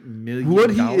 1.8 million.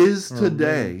 what he is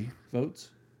today.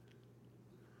 Votes.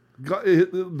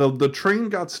 The train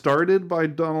got started by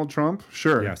Donald Trump,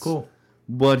 sure, Yes. Cool.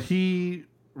 but he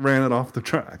ran it off the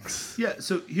tracks. Yeah,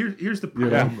 so here's the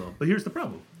problem, though. But here's the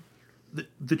problem.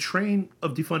 The train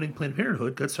of defunding Planned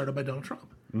Parenthood got started by Donald Trump.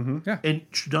 Yeah. And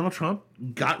Donald Trump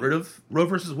got rid of Roe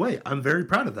versus Wade. I'm very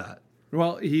proud of that.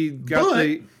 Well, he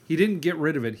didn't get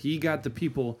rid of it. He got the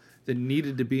people that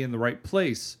needed to be in the right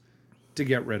place to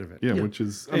get rid of it. Yeah, which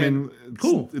is,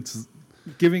 Cool. It's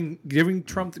Giving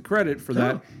Trump the credit for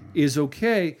that is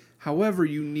okay. However,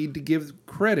 you need to give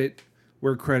credit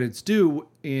where credit's due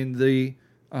in the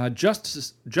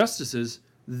justices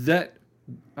that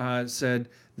said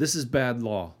this is bad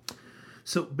law.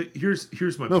 So, but here's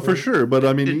my no, point. for sure. But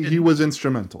I mean, he was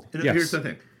instrumental. And Yes. here's the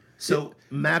thing. So,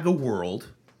 MAGA world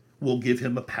will give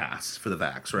him a pass for the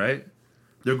vax, right?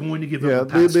 They're going to give him Yeah, a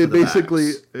pass they for the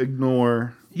basically vax.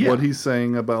 ignore Yeah. what he's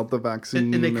saying about the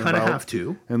vaccine, And they kind of have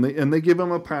to. and they give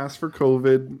him a pass for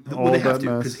COVID. All Well, they have that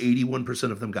to mess. because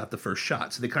 81% of them got the first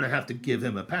shot, so they kind of have to give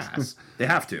him a pass. They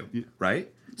have to,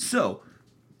 right? So,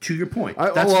 to your point,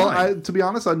 that's fine. To be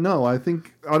honest, I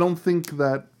don't think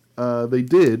that they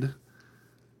did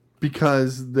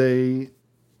because they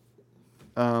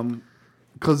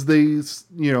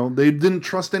they didn't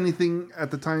trust anything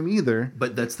at the time either.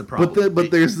 But that's the problem.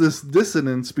 But there's this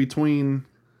dissonance between.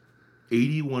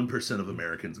 81% of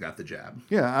Americans got the jab.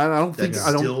 Yeah, I don't think That's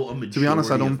I don't. still a To be honest,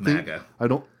 I majority don't of think MAGA.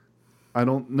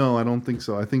 I don't think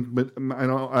so. I think, but I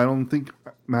don't think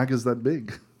MAGA's that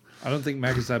big. I don't think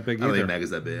MAGA's that big I don't either. think MAGA's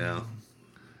that big.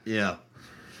 Yeah.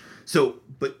 So,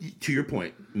 but to your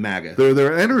point, MAGA.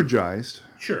 They're energized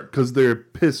Sure. because they're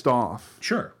pissed off,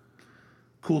 Sure.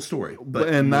 Cool story. But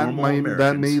and that normal may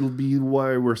Americans- be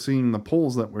why we're seeing the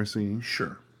polls that we're seeing.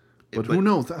 Sure. But who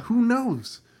knows? Who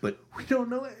knows? But We don't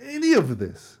know any of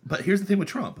this. But here's the thing with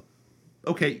Trump.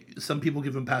 Okay, some people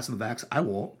give him pass on the vax. I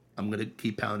won't. I'm going to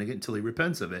keep pounding it until he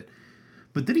repents of it.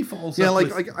 But then he falls Yeah, up like,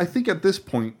 with, like I think at this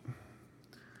point,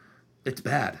 it's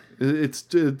bad. it's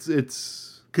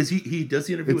Because he does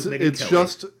the interview with Megyn it's Kelly.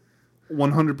 just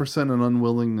 100% an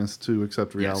unwillingness to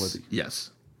accept reality.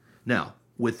 Yes. Now,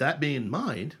 with that being in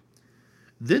mind,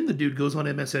 then the dude goes on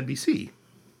MSNBC.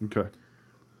 Okay.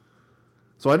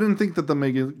 So I didn't think that the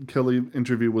Megyn Kelly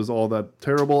interview was all that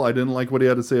terrible. I didn't like what he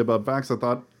had to say about vax. I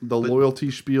thought the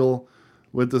loyalty spiel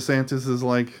with DeSantis is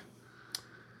like,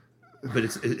 But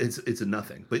it's a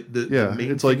nothing. But the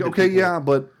main it's thing like, that okay, people- yeah,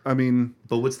 but I mean,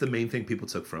 But what's the main thing people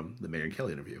took from the Megyn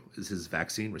Kelly interview is his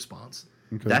vaccine response.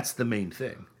 Okay. That's the main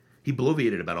thing. He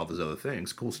bloviated about all those other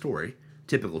things. Cool story.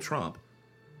 Typical Trump.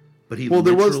 But he well,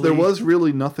 there literally- was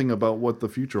really nothing about what the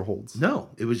future holds. No,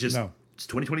 it was just No.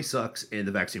 2020 sucks and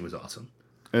the vaccine was awesome.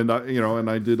 And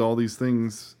I did all these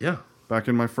things Yeah. back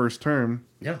in my first term.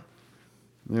 Yeah.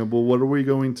 But what are we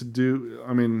going to do?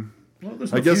 I mean, Well,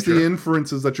 there's I no guess future. the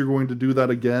inference is that you're going to do that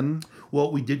again.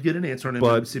 Well, we did get an answer on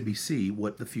But- MSNBC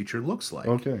what the future looks like.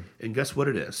 Okay. And guess what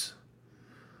it is?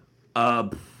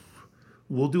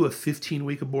 We'll do a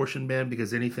 15-week abortion ban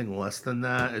because anything less than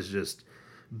that is just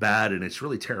bad and it's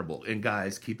really terrible. And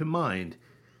guys, keep in mind,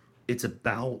 it's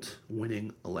about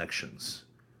winning elections.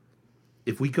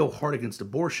 If we go hard against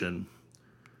abortion,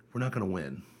 we're not going to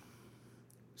win.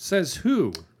 Says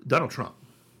who? Donald Trump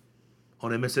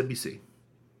on MSNBC,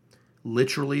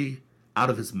 literally out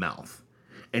of his mouth.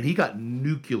 And he got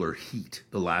nuclear heat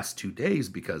the last 2 days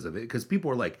because of it, because people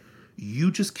were like,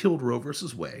 you just killed Roe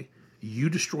versus Wade. You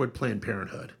destroyed Planned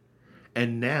Parenthood.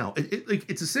 And now,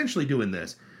 it's essentially doing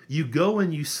this. You go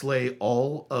and you slay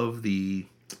all of the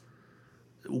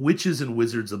witches and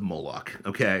wizards of Moloch,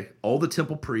 okay? All the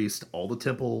temple priests, all the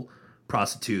temple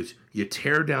prostitutes. You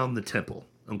tear down the temple,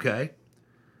 okay?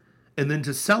 And then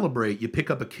to celebrate, you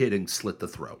pick up a kid and slit the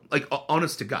throat. Like,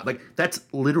 honest to God. Like, that's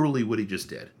literally what he just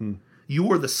did.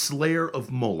 You are the slayer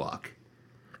of Moloch.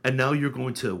 And now you're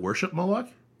going to worship Moloch?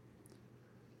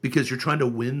 Because you're trying to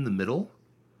win the middle?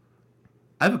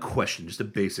 I have a question, just a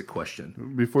basic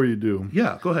question. Before you do,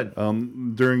 Yeah, go ahead.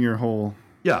 during your whole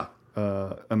Yeah.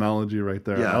 analogy right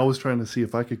there, Yeah. I was trying to see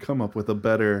if I could come up with a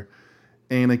better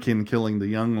Anakin killing the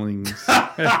younglings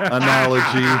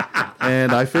analogy,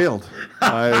 and I failed.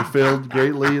 I failed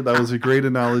greatly. That was a great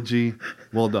analogy.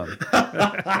 Well done.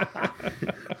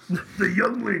 the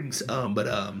younglings.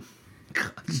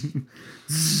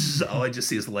 All I just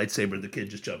see is the lightsaber and the kid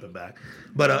just jumping back.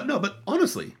 But no, but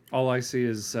honestly, All I see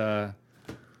is the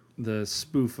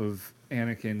spoof of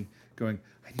Anakin going,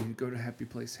 I need to go to happy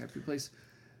place, happy place.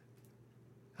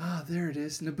 Ah, there it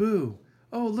is, Naboo.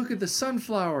 Oh, look at the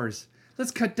sunflowers.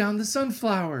 Let's cut down the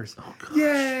sunflowers. oh god,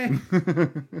 Yay!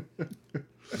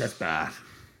 that's bad.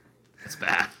 That's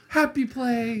bad. Happy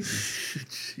place.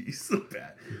 Jeez, so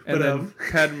bad. And But then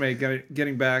Padme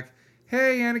getting back.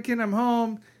 Hey, Anakin, I'm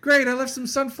home. Great, I left some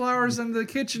sunflowers in the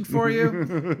kitchen for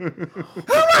you.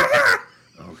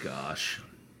 oh gosh.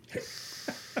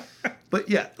 But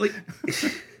yeah, like,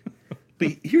 but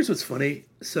here's what's funny.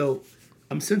 So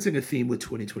I'm sensing a theme with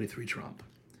 2023 Trump.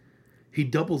 He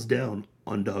doubles down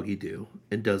on doggy do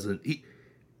and doesn't. He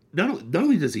not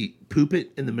only does he poop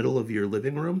it in the middle of your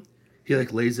living room, he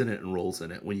like lays in it and rolls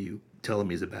in it when you tell him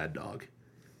he's a bad dog.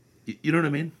 You know what I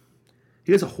mean?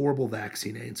 He has a horrible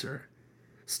vaccine answer.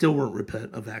 Still won't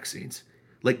repent of vaccines.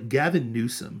 Like Gavin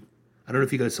Newsom. I don't know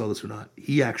if you guys saw this or not.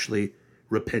 He actually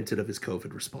repented of his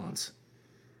COVID response.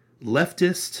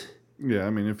 Leftist Yeah, I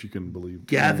mean, if you can believe.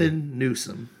 Gavin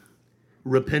Newsom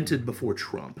repented before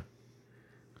Trump.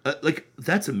 Like,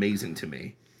 that's amazing to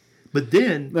me. But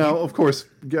then, Now, of course,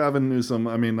 Gavin Newsom,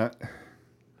 I mean,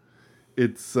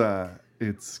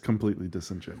 it's completely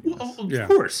disingenuous. well, of Yeah.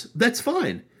 course, that's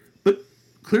fine. But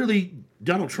clearly,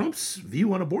 Donald Trump's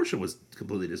view on abortion was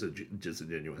completely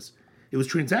disingenuous. It was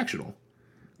transactional.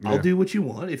 I'll Yeah. do what you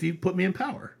want if you put me in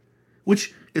power.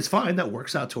 Which is fine, that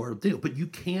works out to our deal. But you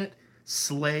can't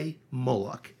slay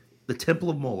Moloch, the temple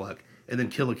of Moloch, and then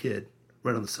kill a kid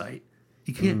right on the site.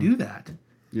 You can't do that.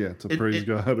 Yeah, to praise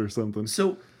God or something.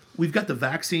 So we've got the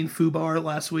vaccine foobar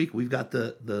last week. We've got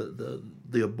the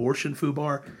abortion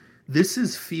foobar. This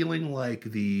is feeling like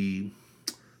the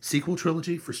sequel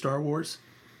trilogy for Star Wars.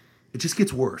 It just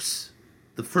gets worse.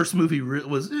 The first movie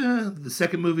was, the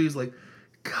second movie is like,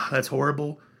 God, that's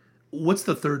horrible. What's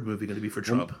the third movie going to be for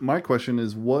Trump? My question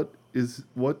is, what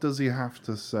does he have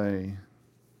to say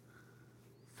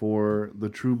for the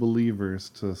true believers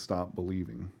to stop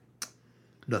believing?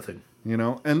 Nothing. You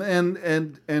know,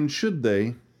 and should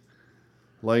they,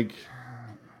 like,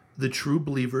 The true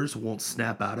believers won't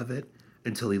snap out of it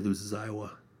until he loses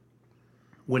Iowa.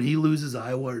 When he loses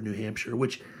Iowa or New Hampshire,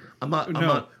 which I'm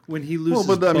not. When he loses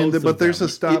well, but I mean, both but of there's them,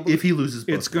 established. If he loses,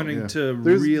 both it's of them. going to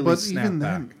There's- really but snap even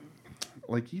back.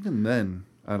 then, even then,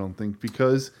 I don't think,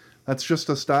 because that's just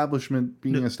establishment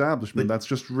being establishment. That's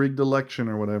just rigged election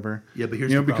or whatever. Yeah, but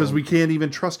here's you know, the because problem. we can't even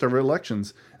trust our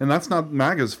elections, and that's not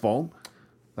MAGA's fault.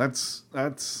 That's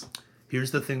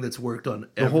Here's the thing that's worked on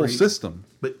the whole system.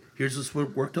 But here's what's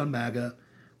worked on MAGA,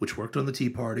 which worked on the Tea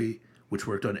Party, which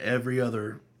worked on every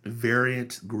other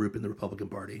variant group in the Republican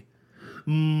Party.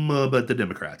 But the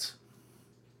Democrats.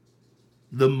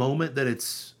 The moment that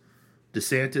it's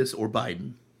DeSantis or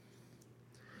Biden,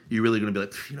 you're really going to be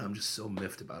like, I'm just so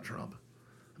miffed about Trump.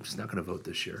 I'm just not going to vote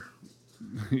this year.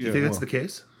 You think that's the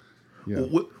case? Yeah.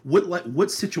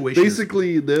 What situation?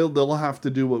 Basically, they'll have to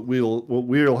do what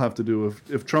we'll have to do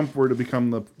if Trump were to become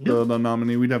the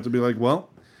nominee. We'd have to be like, well,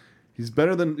 he's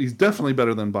definitely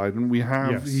better than Biden.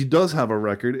 Yes. He does have a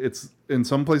record. It's in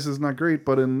some places not great,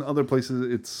 but in other places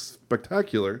it's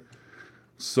spectacular.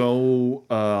 So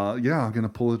yeah, I'm gonna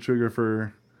pull the trigger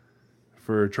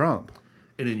for Trump,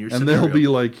 and in your and scenario, they'll be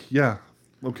like, yeah,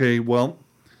 okay, well,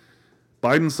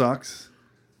 Biden sucks.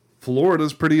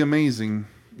 Florida's pretty amazing.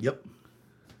 yep.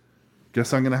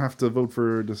 Guess I'm gonna have to vote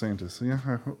for DeSantis.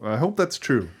 Yeah, I hope that's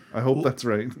true. I hope that's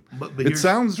right. but It here's-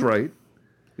 sounds right.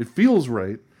 It feels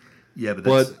right, Yeah, but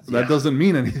but that yeah. doesn't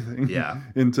mean anything. Yeah.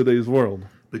 In today's world.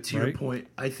 But to your Right. point,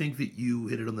 I think that you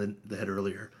hit it on the head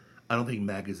earlier. I don't think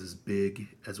MAGA is as big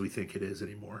as we think it is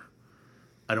anymore.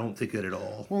 I don't think that at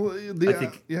all. Well, I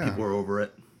think yeah. people are over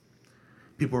it.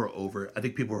 People are over it. I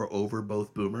think people are over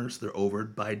both boomers. They're over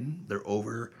Biden. They're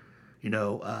over,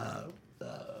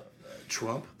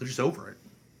 Trump. They're just over it.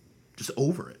 Just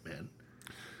over it, man.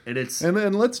 And it's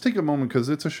And let's take a moment because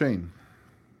it's a shame.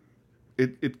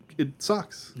 It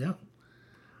sucks. yeah.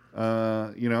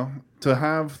 To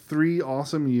have 3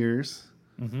 awesome years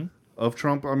of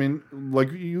Trump. I mean,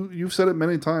 like you've said it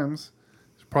many times.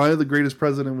 He's probably the greatest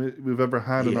president we've ever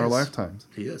had in our is. lifetimes.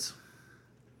 He is.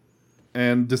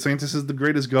 And DeSantis is the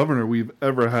greatest governor we've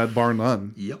ever had, bar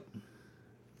none. Yep.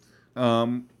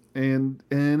 And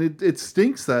it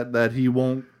stinks that he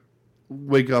won't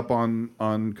wake up on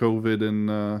COVID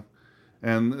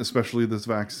and especially this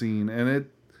vaccine. And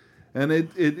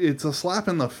it's a slap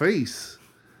in the face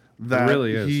that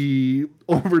really is. he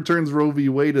overturns Roe v.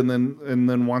 Wade and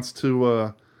then wants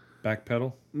to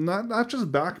Backpedal. not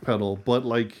just backpedal, but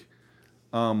like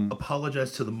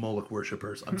Apologize to the Moloch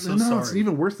worshippers. I'm so no, sorry. it's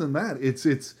even worse than that.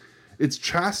 It's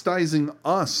chastising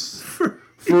us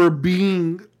for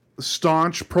being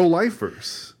staunch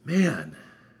pro-lifers. Man,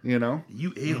 You know,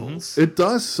 you a-holes. it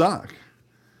does suck.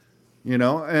 You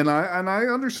know, and I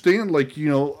understand. Like, you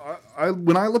know, I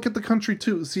when I look at the country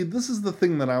too. See, this is the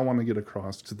thing that I want to get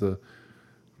across to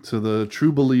the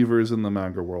true believers in the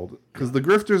MAGA world, because the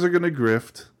grifters are going to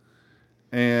grift,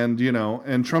 and you know,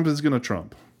 and Trump is going to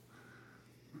Trump.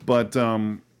 But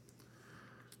you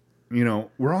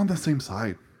know, we're on the same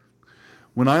side.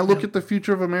 When I look at the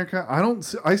future of America,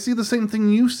 I see the same thing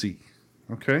you see.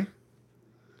 Okay?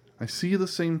 I see the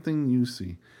same thing you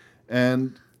see.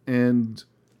 And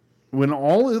when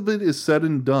all of it is said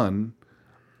and done,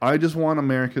 I just want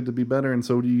America to be better, and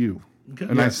so do you. Okay.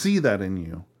 And I see that in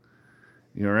you.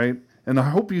 You know, right? And I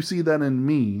hope you see that in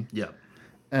me. Yeah.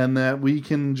 And that we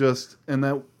can just, and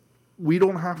that we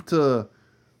don't have to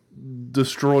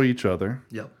destroy each other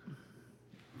Yep.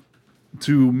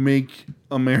 to make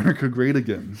America great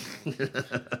again.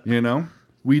 You know?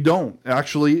 We don't.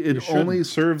 Actually, it only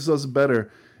serves us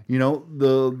better. You know,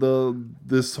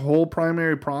 this whole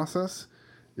primary process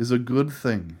is a good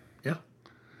thing. Yeah.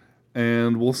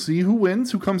 And we'll see who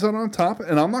wins, who comes out on top,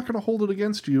 and I'm not going to hold it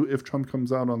against you if Trump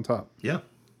comes out on top. Yeah.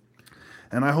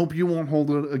 And I hope you won't hold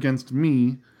it against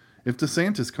me if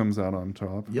DeSantis comes out on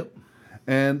top. Yep.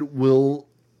 And we'll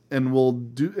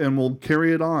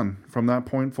carry it on from that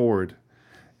point forward,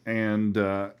 and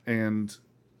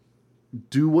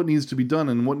do what needs to be done.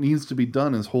 And what needs to be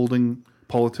done is holding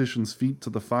politicians' feet to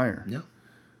the fire. Yeah.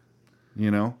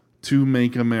 You know, to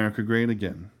make America great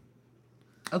again.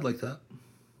 I'd like that.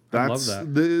 That's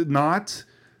love that. Not,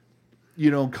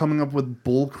 you know, coming up with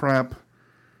bullcrap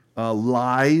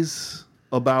lies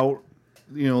about,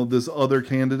 you know, this other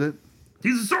candidate.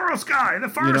 He's a Soros guy. The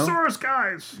fire You know? Soros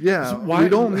guys. Yeah, Why? we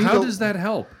don't need How a- does that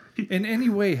help? In any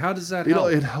way, how does that You know,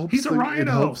 help? it helps. He's a it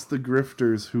rhino. helps the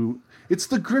grifters who. It's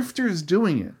the grifters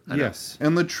doing it, Yes.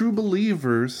 and the true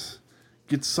believers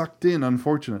get sucked in,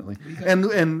 unfortunately.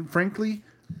 And frankly,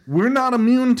 we're not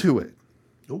immune to it.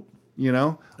 Nope. You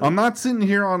know, I'm not sitting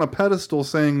here on a pedestal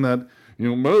saying that,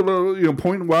 you know,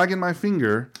 pointing, wagging my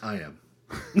finger. I am.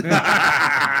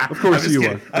 Of course you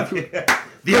are.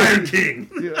 The Iron King.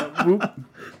 Yeah,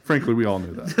 frankly, we all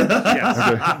knew that.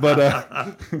 Okay,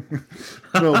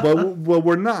 but no, but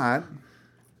we're not.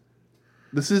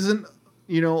 This isn't,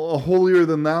 you know, a holier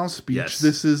than thou speech. Yes.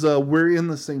 This is a we're in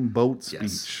the same boat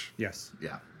speech. Yes. Yes.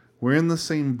 Yeah. We're in the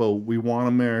same boat. We want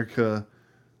America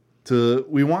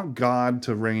we want God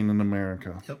to reign in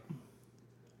America. Yep.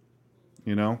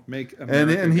 You know? Make And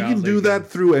America he can godly do again. that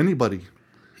through anybody.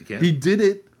 You can. He did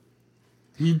it.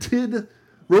 He did.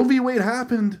 Roe v. Wade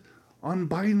happened on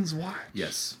Biden's watch.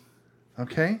 Yes.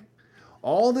 Okay?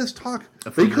 All this talk. They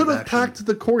Affirmative could have action. packed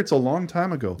the courts a long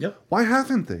time ago. Yep. Why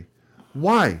haven't they?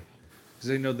 Why? Because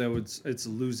they know that it's a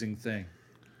losing thing.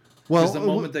 Well, Because the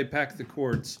moment they pack the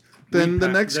courts, then the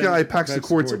next guy packs the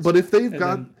courts. But if they've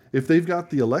got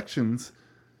the elections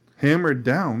hammered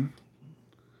down,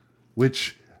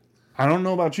 which I don't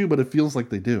know about you, but it feels like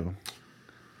they do.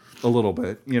 A little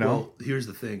bit, you know. Well, here's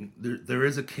the thing. There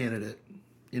is a candidate,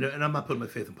 you know, and I'm not putting my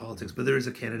faith in politics, but there is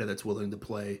a candidate that's willing to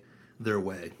play their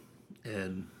way.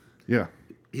 And Yeah.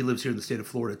 he lives here in the state of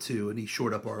Florida too, and he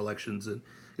shored up our elections and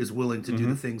is willing to do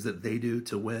the things that they do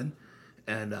to win.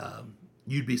 And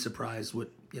you'd be surprised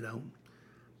what, you know,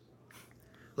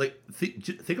 like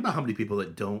think about how many people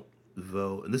that don't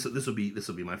vote. And this will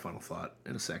be my final thought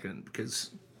in a second,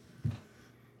 because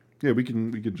Yeah, we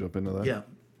can jump into that. yeah.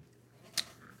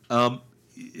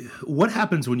 What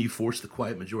happens when you force the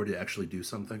quiet majority to actually do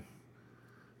something?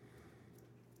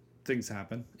 things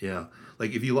happen. Yeah,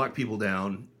 like if you lock people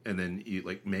down and then you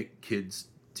like make kids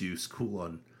do school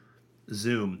on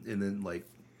Zoom, and then like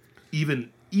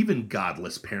even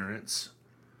godless parents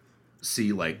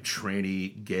see like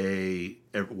tranny, gay,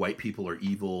 white people are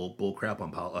evil bullcrap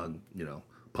on you know,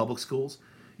 public schools.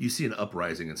 You see an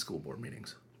uprising in school board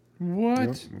meetings.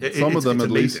 What? Some of them, it's at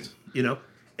amazing, least. you know.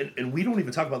 And we don't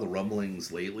even talk about the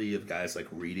rumblings lately of guys like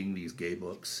reading these gay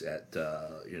books at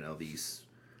you know, these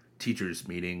teachers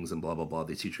meetings and blah blah blah,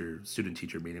 the student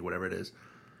teacher meeting, whatever it is.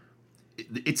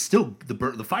 It's still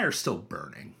the fire's still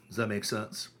burning. Does that make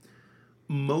sense?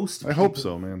 I hope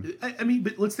so, man. I mean,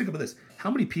 but let's think about this. How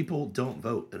many people don't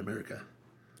vote in America?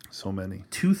 So many.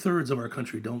 2/3 of our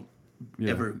country don't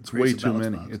ever. It's grace way a too ballot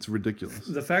many. box. It's ridiculous.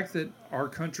 The fact that our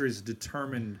country is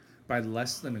determined by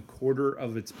less than a quarter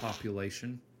of its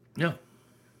population, Yeah.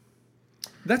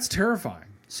 that's terrifying.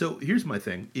 So here's my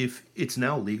thing. If it's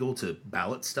now legal to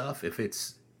ballot stuff, if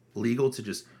it's legal to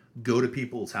just go to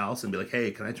people's house and be like,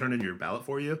 hey, can I turn in your ballot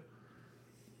for you?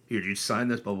 Here, you sign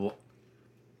this, blah, blah, blah.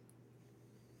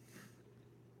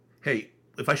 Hey,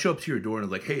 if I show up to your door and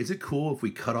I'm like, hey, is it cool if we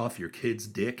cut off your kid's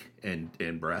dick and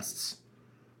breasts?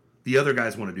 The other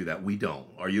guys want to do that. We don't.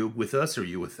 Are you with us or are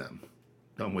you with them?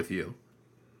 I'm with you.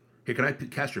 Hey, can I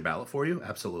cast your ballot for you?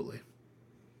 Absolutely.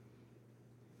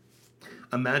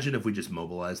 Imagine if we just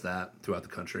mobilized that throughout the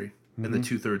country and the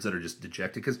 2/3 that are just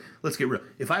dejected. Because let's get real.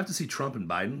 If I have to see Trump and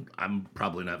Biden, I'm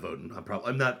probably not voting.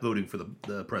 I'm not voting for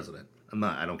the president. I'm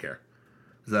not. I don't care.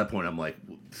 At that point, I'm like,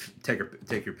 take your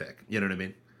pick. You know what I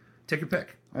mean? Take your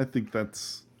pick. I think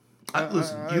that's.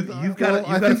 Listen, you've got.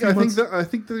 I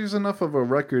think there's enough of a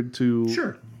record to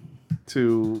Sure.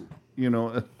 to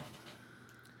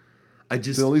I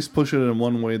just to at least push it in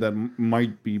one way that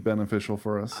might be beneficial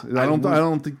for us. I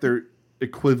don't think they're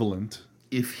equivalent.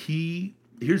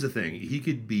 Here's the thing, he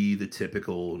could be the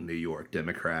typical New York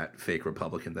Democrat, fake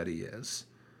Republican that he is.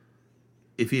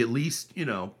 If he at least,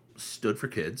 stood for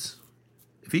kids,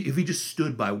 if he just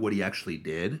stood by what he actually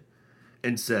did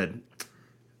and said,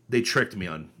 they tricked me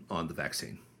on the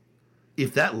vaccine.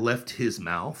 If that left his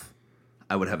mouth,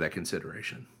 I would have that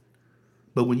consideration.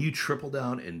 But when you triple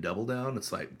down and double down,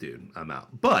 it's like, dude, I'm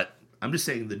out. But I'm just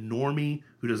saying the normie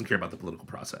who doesn't care about the political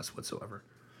process whatsoever.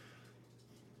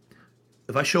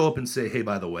 If I show up and say, hey,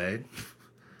 by the way,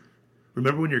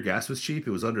 remember when your gas was cheap?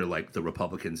 It was under, like, the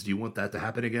Republicans. Do you want that to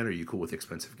happen again, or are you cool with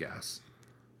expensive gas?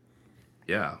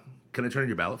 Yeah. Can I turn in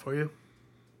your ballot for you?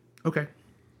 Okay.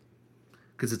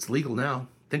 Because it's legal now.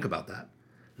 Think about that.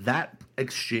 That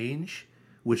exchange,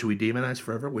 which we demonize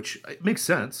forever, which it makes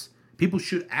sense. People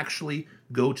should actually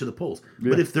go to the polls. Yeah.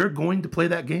 But if they're going to play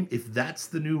that game, if that's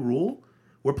the new rule,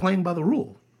 we're playing by the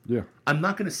rule. Yeah. I'm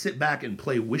not going to sit back and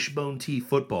play wishbone tee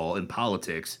football in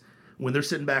politics when they're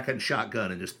sitting back on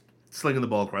shotgun and just slinging the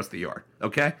ball across the yard.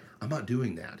 Okay? I'm not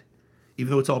doing that.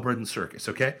 Even though it's all bread and circus.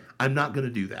 Okay? I'm not going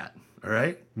to do that. All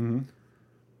right? Mm-hmm.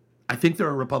 I think there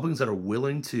are Republicans that are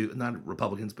willing to, not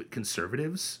Republicans, but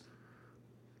conservatives.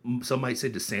 Some might say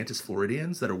DeSantis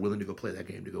Floridians that are willing to go play that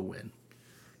game to go win.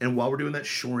 And while we're doing that,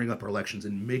 shoring up our elections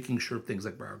and making sure things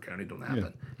like Broward County don't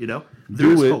happen. Yeah.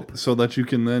 There's do it hope. So that you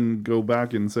can then go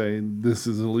back and say, this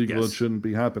is illegal, Yes. It shouldn't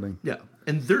be happening. Yeah.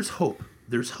 And there's hope.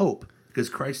 There's hope because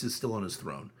Christ is still on his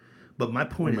throne. But my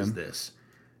point is this.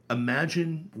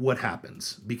 Imagine what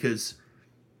happens, because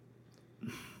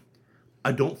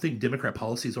I don't think Democrat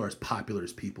policies are as popular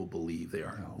as people believe they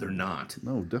are. No. They're not.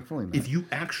 No, definitely not. If you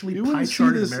actually You pie wouldn't see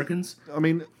charted this- Americans. I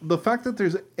mean, the fact that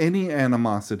there's any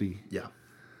animosity Yeah.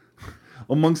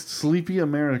 amongst sleepy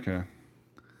America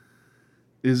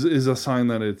is a sign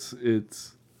that it's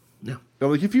Yeah.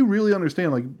 like, if you really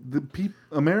understand, like,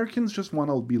 Americans just want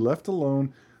to be left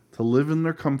alone to live in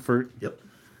their comfort. Yep.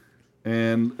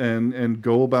 And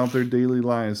go about their daily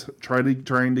lives, trying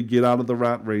to get out of the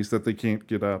rat race that they can't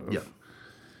get out of. Yep.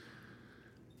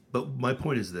 But my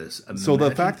point is this. So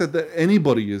the fact that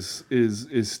anybody is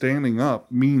standing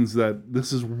up means that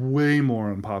this is way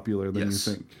more unpopular than Yes.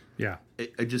 you think. Yeah.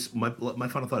 I just my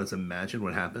final thought is, imagine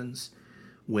what happens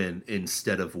when,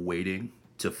 instead of waiting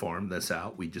to farm this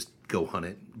out, we just go hunt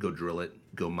it, go drill it,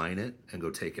 go mine it, and go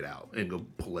take it out and go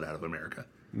pull it out of America.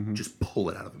 Mm-hmm. Just pull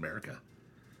it out of America.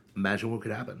 Imagine what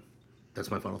could happen.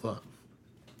 That's my final thought.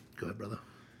 Go ahead, brother.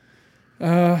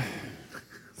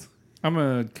 I'm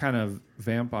gonna kind of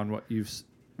vamp on what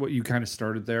you kind of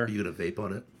started there. Are you gonna vape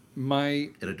on it My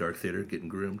in a dark theater, getting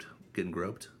groped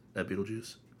at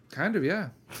Beetlejuice? kind of, yeah.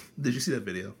 Did you see that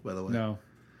video, by the way? No.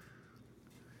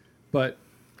 But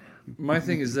my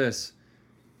thing is this: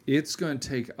 it's going to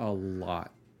take a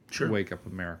lot Sure. to wake up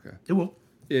America. It will.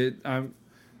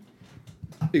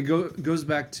 Goes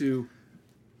back to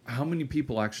how many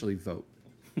people actually vote.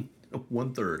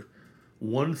 1/3.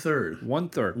 1/3.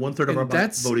 1/3. 1/3 of And our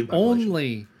that's voting population.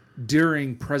 only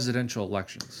during presidential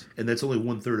elections. And that's only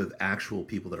 1/3 of actual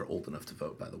people that are old enough to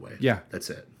vote, by the way. Yeah. That's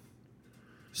it.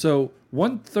 So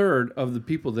 1/3 of the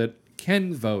people that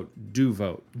can vote do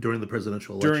vote During the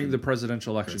presidential election. during the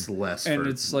presidential election. It's less and for-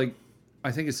 it's like,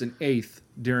 I think it's an eighth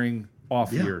during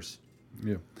off Yeah. years.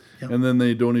 Yeah. Yeah. And then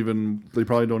they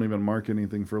probably don't even mark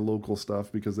anything for local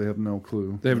stuff because they have no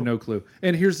clue. They have no clue.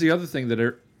 And here's the other thing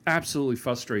that absolutely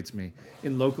frustrates me.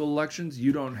 In local elections,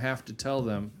 you don't have to tell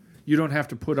them, you don't have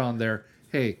to put on there,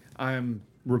 hey, I'm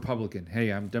Republican.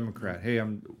 Hey, I'm Democrat. Hey,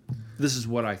 this is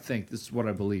what I think. This is what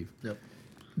I believe. Yep.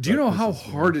 Do you know how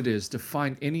hard it is to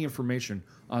find any information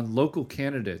on local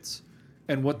candidates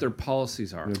and what their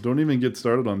policies are? Yeah, don't even get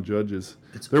started on judges.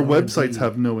 It's Their R&D. websites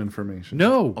have no information.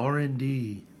 No,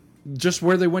 R&D. just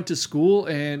where they went to school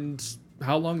and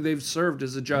how long they've served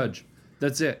as a judge.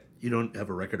 That's it. You don't have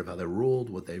a record of how they ruled,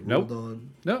 what they Nope. ruled on.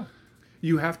 No.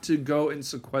 You have to go and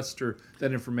sequester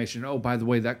that information. Oh, by the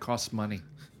way, that costs money.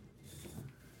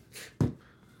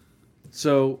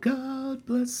 So God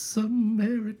bless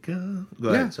America. Go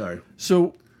ahead. Sorry.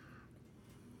 So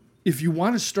if you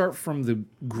want to start from the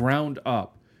ground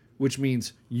up, which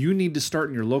means you need to start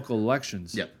in your local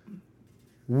elections, Yep.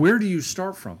 where do you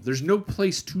start from? There's no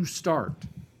place to start.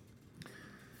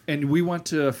 And we want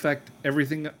to affect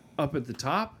everything up at the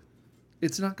top?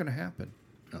 It's not going to happen.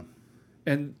 No.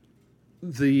 And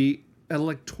the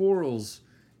electorals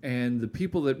and the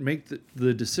people that make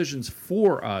the decisions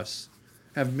for us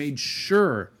have made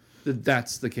sure that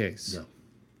that's the case. Yep.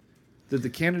 That the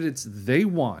candidates they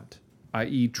want,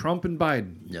 i.e. Trump and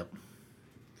Biden, Yep.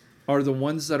 are the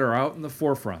ones that are out in the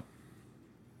forefront.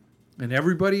 And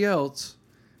everybody else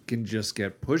can just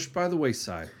get pushed by the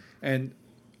wayside. And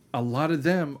a lot of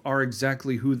them are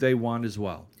exactly who they want as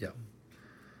well. Yep.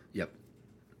 Yep.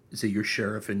 So your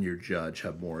sheriff and your judge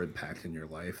have more impact in your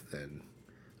life than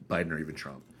Biden or even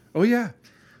Trump. Oh, yeah.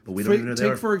 But we don't even know they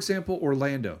Take, are. for example,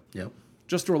 Orlando. Yep.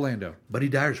 Just Orlando. Buddy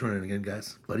Dyer's running again,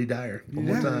 guys. Buddy Dyer. One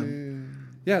more time.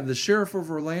 Yeah, the sheriff of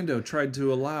Orlando tried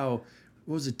to allow,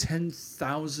 what was it,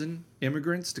 10,000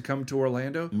 immigrants to come to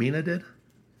Orlando? Mina did?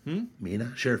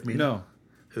 Mina? Sheriff Mina? No,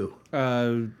 Who?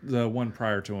 the one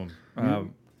prior to him.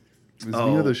 Is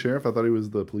Mina the sheriff? I thought he was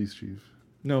the police chief.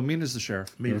 No, Mina's the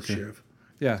sheriff. Mina's sheriff.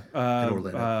 Yeah.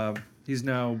 Orlando. He's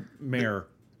now mayor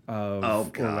of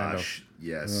Oh, Orlando. gosh.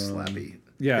 Yes, Slappy.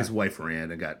 yeah. His wife ran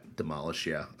and got demolished,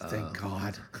 yeah. Thank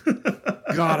God.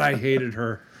 God, I hated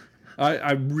her.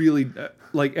 I really,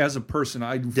 like, as a person,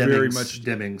 I very much...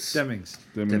 Demings.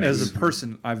 Demings. As a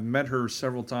person, I've met her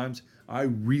several times. I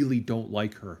really don't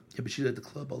like her. Yeah, but she's at the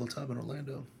club all the time in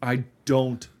Orlando. I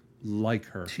don't like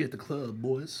her. She at the club,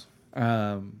 boys.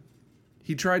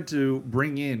 He tried to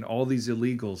bring in all these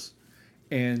illegals,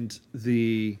 and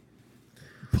the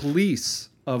police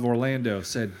of Orlando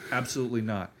said, absolutely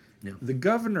not. Yeah. The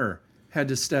governor had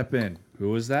to step in. Who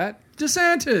was that?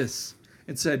 DeSantis.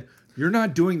 And said, you're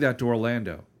not doing that to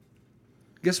Orlando.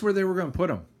 Guess where they were going to put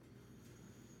him?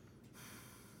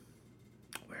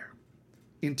 Where?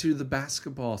 Into the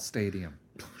basketball stadium.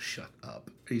 Shut up.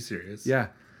 Are you serious? Yeah.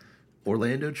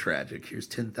 Orlando tragic. Here's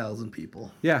 10,000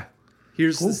 people. Yeah.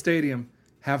 Here's the stadium.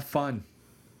 Have fun.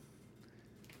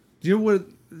 Do you know what?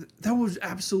 That was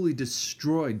absolutely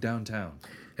destroyed downtown.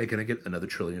 Hey, can I get another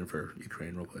trillion for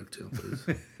Ukraine real quick, too, please?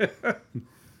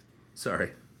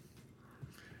 Sorry.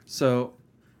 So,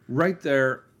 right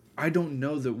there, I don't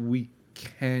know that we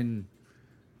can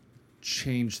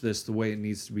change this the way it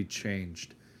needs to be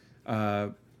changed.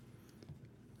 The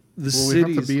We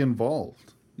cities, have to be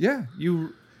involved. yeah,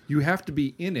 you have to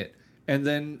be in it, and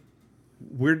then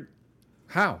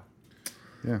how?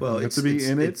 Yeah, Well, you have to be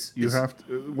in it. You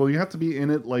have to be in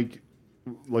it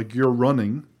like you're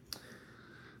running,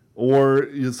 or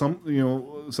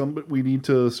we need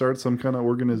to start some kind of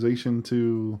organization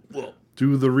to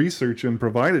do the research and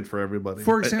provide it for everybody.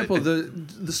 For example,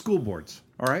 the school boards.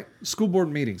 All right, school board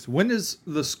meetings. When is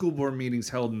the school board meetings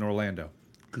held in Orlando?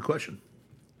 Good question.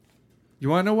 You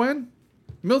want to know when?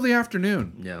 Middle of the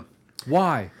afternoon. Yeah.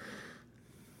 Why?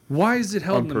 Why is it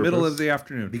held On in the middle purpose? of the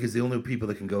afternoon? Because the only people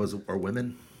that can go are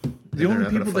women. The only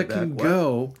people that can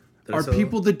go are so?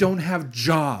 people that don't have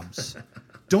jobs,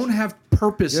 don't have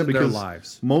purpose in their because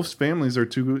lives. most families are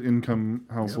two-income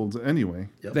households anyway.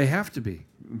 Yep. They have to be.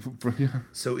 Yeah.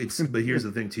 So but here's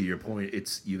the thing, to your point,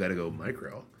 you got to go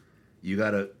micro. You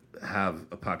got to have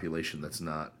a population that's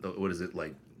not, what is it,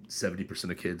 like 70%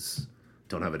 of kids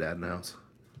don't have a dad in the house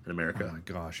in America? Oh my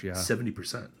gosh, yeah.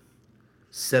 70%.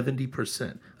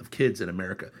 70% of kids in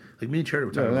America. Like me and Charity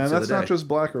were talking And about this that's the other not day. just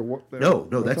black or what. No,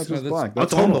 that's that's not just no, black.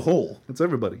 That's on the whole. It's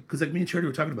everybody, Because like me and Charity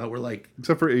were talking about, we're like,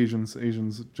 except for Asians.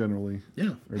 Asians generally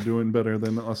yeah, are doing better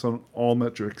than us on all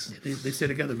metrics, they stay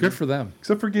together. Good for them.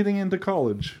 except for getting into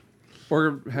college.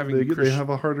 Or having They have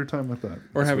a harder time with that.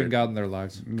 or having weird. God in their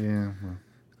lives. Yeah,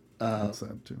 well, that's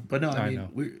sad too. But no, I I mean, know.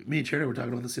 me and Charity were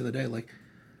talking about this the other day. Like,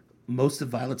 most of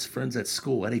Violet's friends at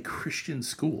school, at a Christian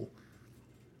school,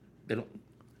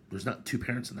 there's not two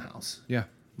parents in the house. Yeah.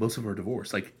 Most of them are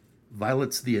divorced. Like,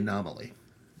 Violet's the anomaly.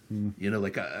 You know,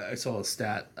 like I saw a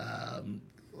stat,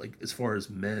 like as far as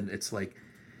men, it's like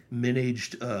men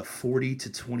aged 40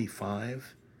 to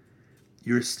 25.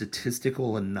 You're a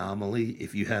statistical anomaly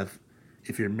if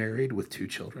you're married with two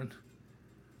children.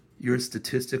 You're a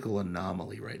statistical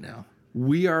anomaly right now.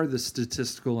 We are the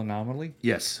statistical anomaly.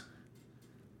 Yes,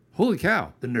 Holy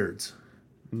cow. the nerds.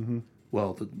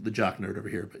 Well, the jock nerd over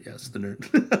here, but yes, the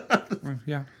nerd.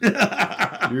 Yeah.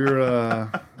 You're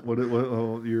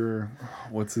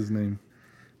what's his name?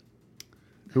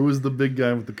 Who was the big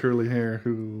guy with the curly hair?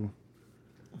 Who?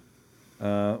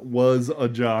 was a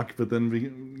jock, but then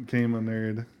became a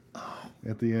nerd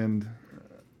at the end.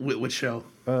 Which show?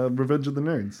 Revenge of the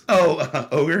Nerds. Oh,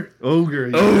 Ogre? Ogre.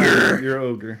 Yeah. Ogre. You're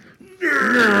Ogre.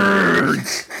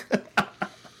 Nerds!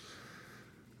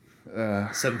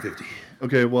 750.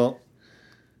 Okay, well,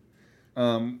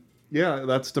 yeah,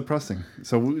 that's depressing.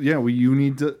 So yeah, you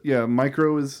need to. Yeah,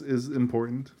 micro is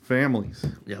important. Families,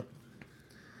 Yep.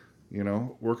 you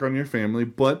know, work on your family.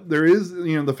 But there is,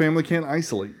 you know, the family can't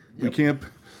isolate. We Yep. can't.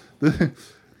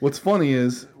 What's funny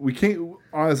is we can't.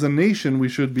 As a nation, we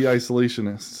should be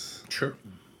isolationists. Sure.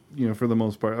 You know, for the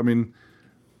most part. I mean,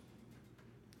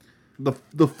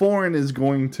 the foreign is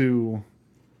going to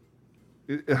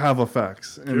have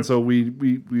effects, and Sure. so we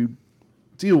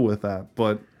deal with that.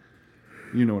 But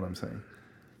you know what I'm saying.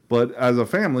 But as a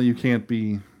family, you can't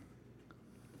be.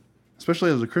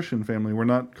 Especially as a Christian family, we're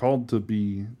not called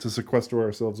to sequester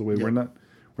ourselves away. Yep.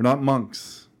 We're not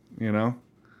monks, you know.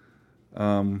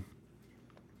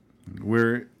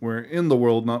 We're in the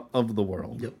world, not of the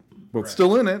world. Yep. But Right.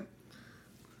 still in it.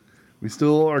 We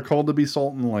still are called to be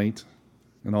salt and light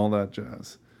and all that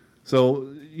jazz.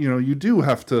 So, you know, you do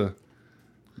have to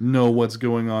know what's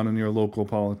going on in your local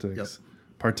politics. Yep.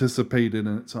 Participate in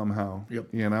it somehow. Yep.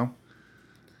 You know?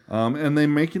 And they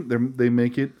make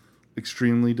it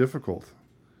extremely difficult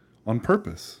on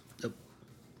purpose. Yep.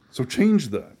 So change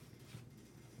that.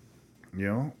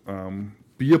 You know?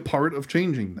 Be a part of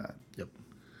changing that. Yep.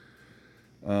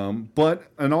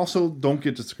 And also don't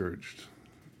get discouraged,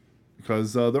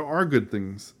 because there are good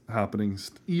things happening,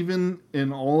 even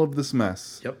in all of this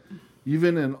mess. Yep.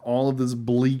 Even in all of this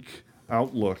bleak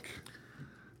outlook,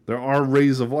 there are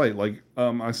rays of light. Like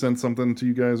I sent something to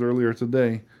you guys earlier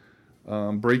today.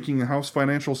 Breaking House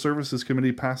Financial Services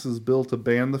Committee passes bill to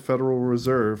ban the Federal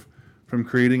Reserve from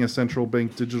creating a central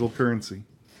bank digital currency.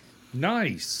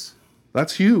 Nice.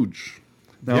 That's huge.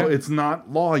 Now, Yeah. it's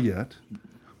not law yet,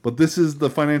 but this is the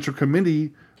financial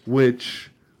committee which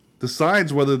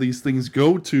decides whether these things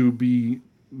go to be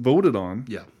voted on.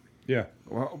 Yeah. Yeah.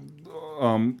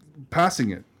 Passing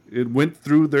it. It went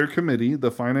through their committee,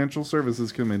 the Financial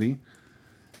Services Committee,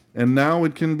 and now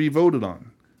it can be voted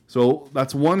on. So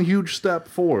that's one huge step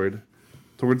forward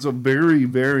towards a very,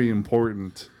 very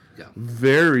important, Yeah.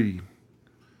 very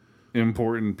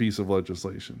important piece of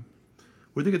legislation.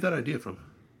 Where'd they get that idea from?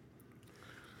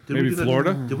 Did Maybe do that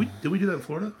Florida? Did we do that in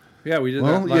Florida? Yeah, we did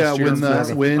Well, that last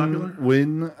year.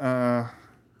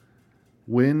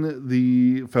 when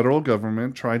the federal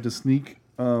government tried to sneak,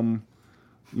 some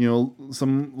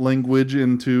language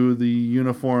into the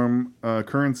Uniform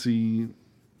Currency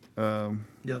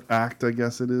Yeah. Act, I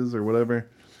guess it is, or whatever.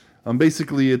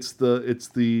 Basically, it's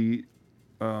the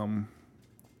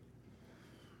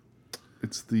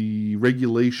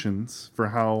regulations for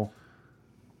how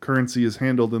currency is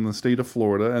handled in the state of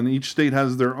Florida, and each state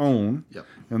has their own, Yep.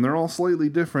 and they're all slightly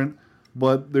different,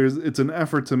 but it's an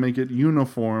effort to make it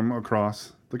uniform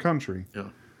across the country. Yeah.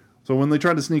 So when they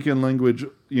try to sneak in language,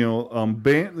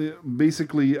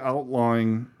 basically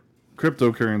outlawing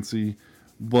cryptocurrency,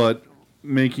 but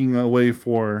making a way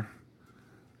for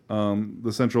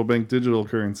the central bank digital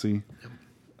currency,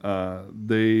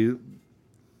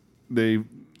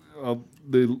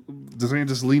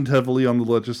 DeSantis leaned heavily on the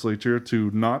legislature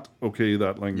to not okay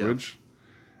that language,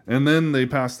 and then they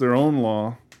passed their own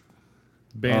law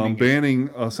banning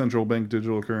a central bank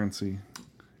digital currency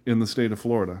in the state of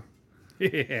Florida.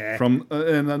 Yeah. From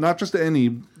and not just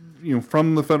any,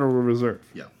 from the Federal Reserve.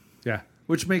 Yeah. Yeah.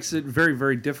 Which makes it very,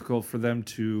 very difficult for them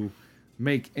to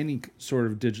make any sort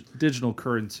of digital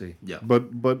currency. Yeah.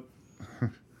 But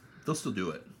They'll still do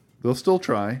it. they'll still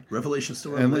try. Revelation's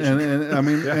still And revelation. and I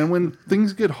mean, and when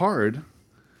things get hard,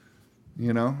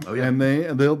 Oh, yeah. and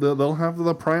they'll have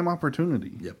the prime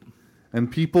opportunity, Yep.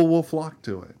 and people will flock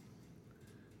to it.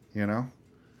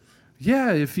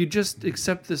 Yeah, if you just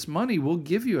accept this money, we'll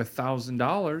give you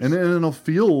 $1,000. And it'll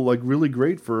feel like really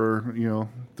great for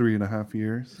 3.5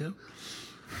 years. Yeah. You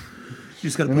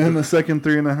just got to And then the second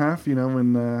 3.5,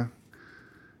 when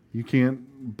you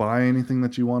can't buy anything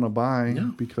that you want to buy Yeah.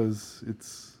 because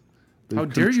How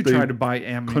dare you try to buy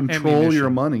control ammunition? your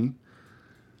money.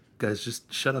 guys,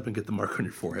 just shut up and get the mark on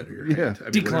your forehead or your Yeah. hand. I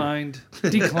mean, Declined,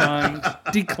 declined,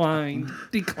 declined,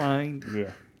 declined. Yeah,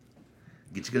 whatever.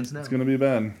 Get your guns now. it's gonna be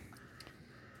bad.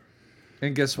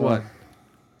 And guess what?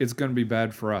 It's going to be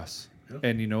bad for us. Yeah.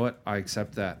 And you know what? I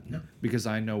accept that. Yeah. Because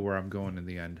I know where I'm going in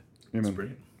the end. That's Amen.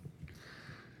 brilliant.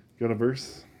 Got a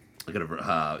verse? I got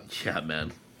a yeah,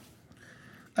 man.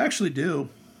 I actually do.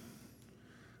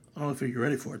 I don't know if you're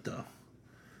ready for it though.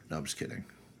 No, I'm just kidding.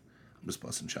 I'm just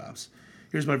busting chops.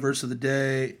 Here's my verse of the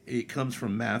day. It comes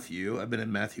from Matthew. I've been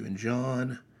in Matthew and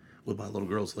John. with my little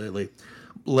girls lately.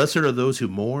 Blessed are those who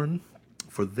mourn,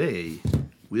 for they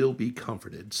will be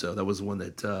comforted. So that was one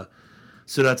that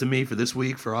stood out to me for this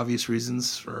week for obvious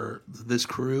reasons for this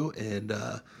crew. And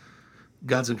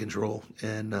God's in control.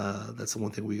 And that's the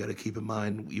one thing we got to keep in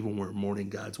mind, even when we're mourning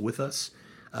God's with us.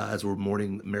 As we're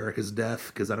mourning America's death,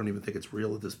 because I don't even think it's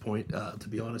real at this point, to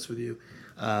be honest with you.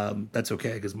 That's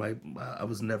okay, because I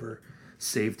was never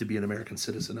saved to be an American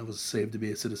citizen. I was saved to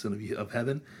be a citizen of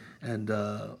heaven. And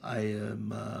I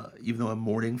am, even though I'm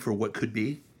mourning for what could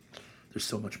be, there's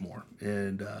so much more.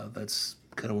 And that's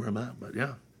kind of where I'm at. But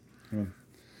yeah.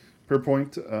 Per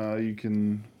point,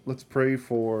 let's pray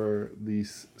for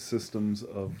these systems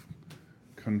of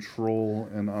control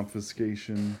and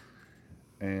obfuscation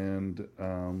and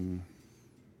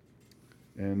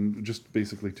just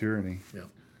basically tyranny. Yeah.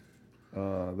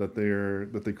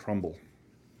 That they crumble.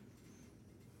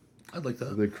 I'd like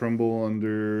that. They crumble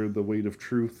under the weight of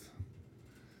truth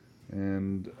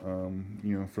and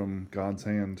from God's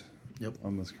hand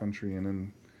on this country and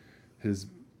in his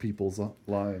people's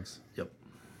lives. Yep.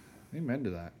 Amen to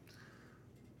that.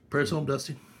 Prayers home,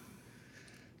 Dusty.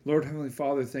 Lord Heavenly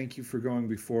Father, thank you for going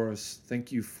before us.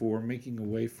 Thank you for making a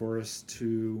way for us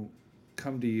to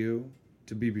come to you,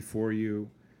 to be before you,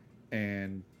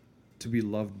 and to be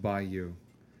loved by you.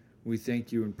 We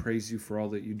thank you and praise you for all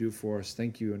that you do for us.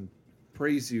 Thank you and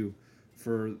praise you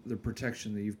for the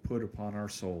protection that you've put upon our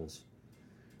souls.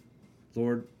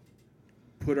 Lord,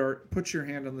 put your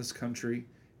hand on this country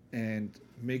and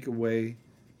make a way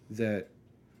that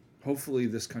hopefully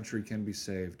this country can be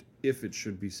saved, if it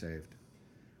should be saved.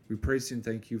 We praise you and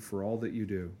thank you for all that you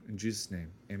do. In Jesus' name,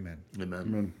 amen. Amen.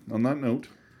 Amen. On that note,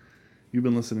 you've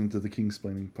been listening to the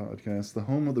Kingsplaining Podcast, the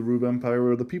home of the Rube Empire,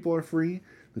 where the people are free,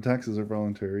 the taxes are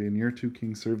voluntary, and your two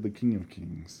kings serve the King of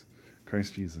Kings,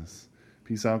 Christ Jesus.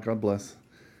 Peace out. God bless.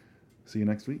 See you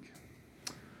next week.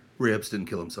 Ray Epps didn't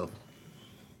kill himself.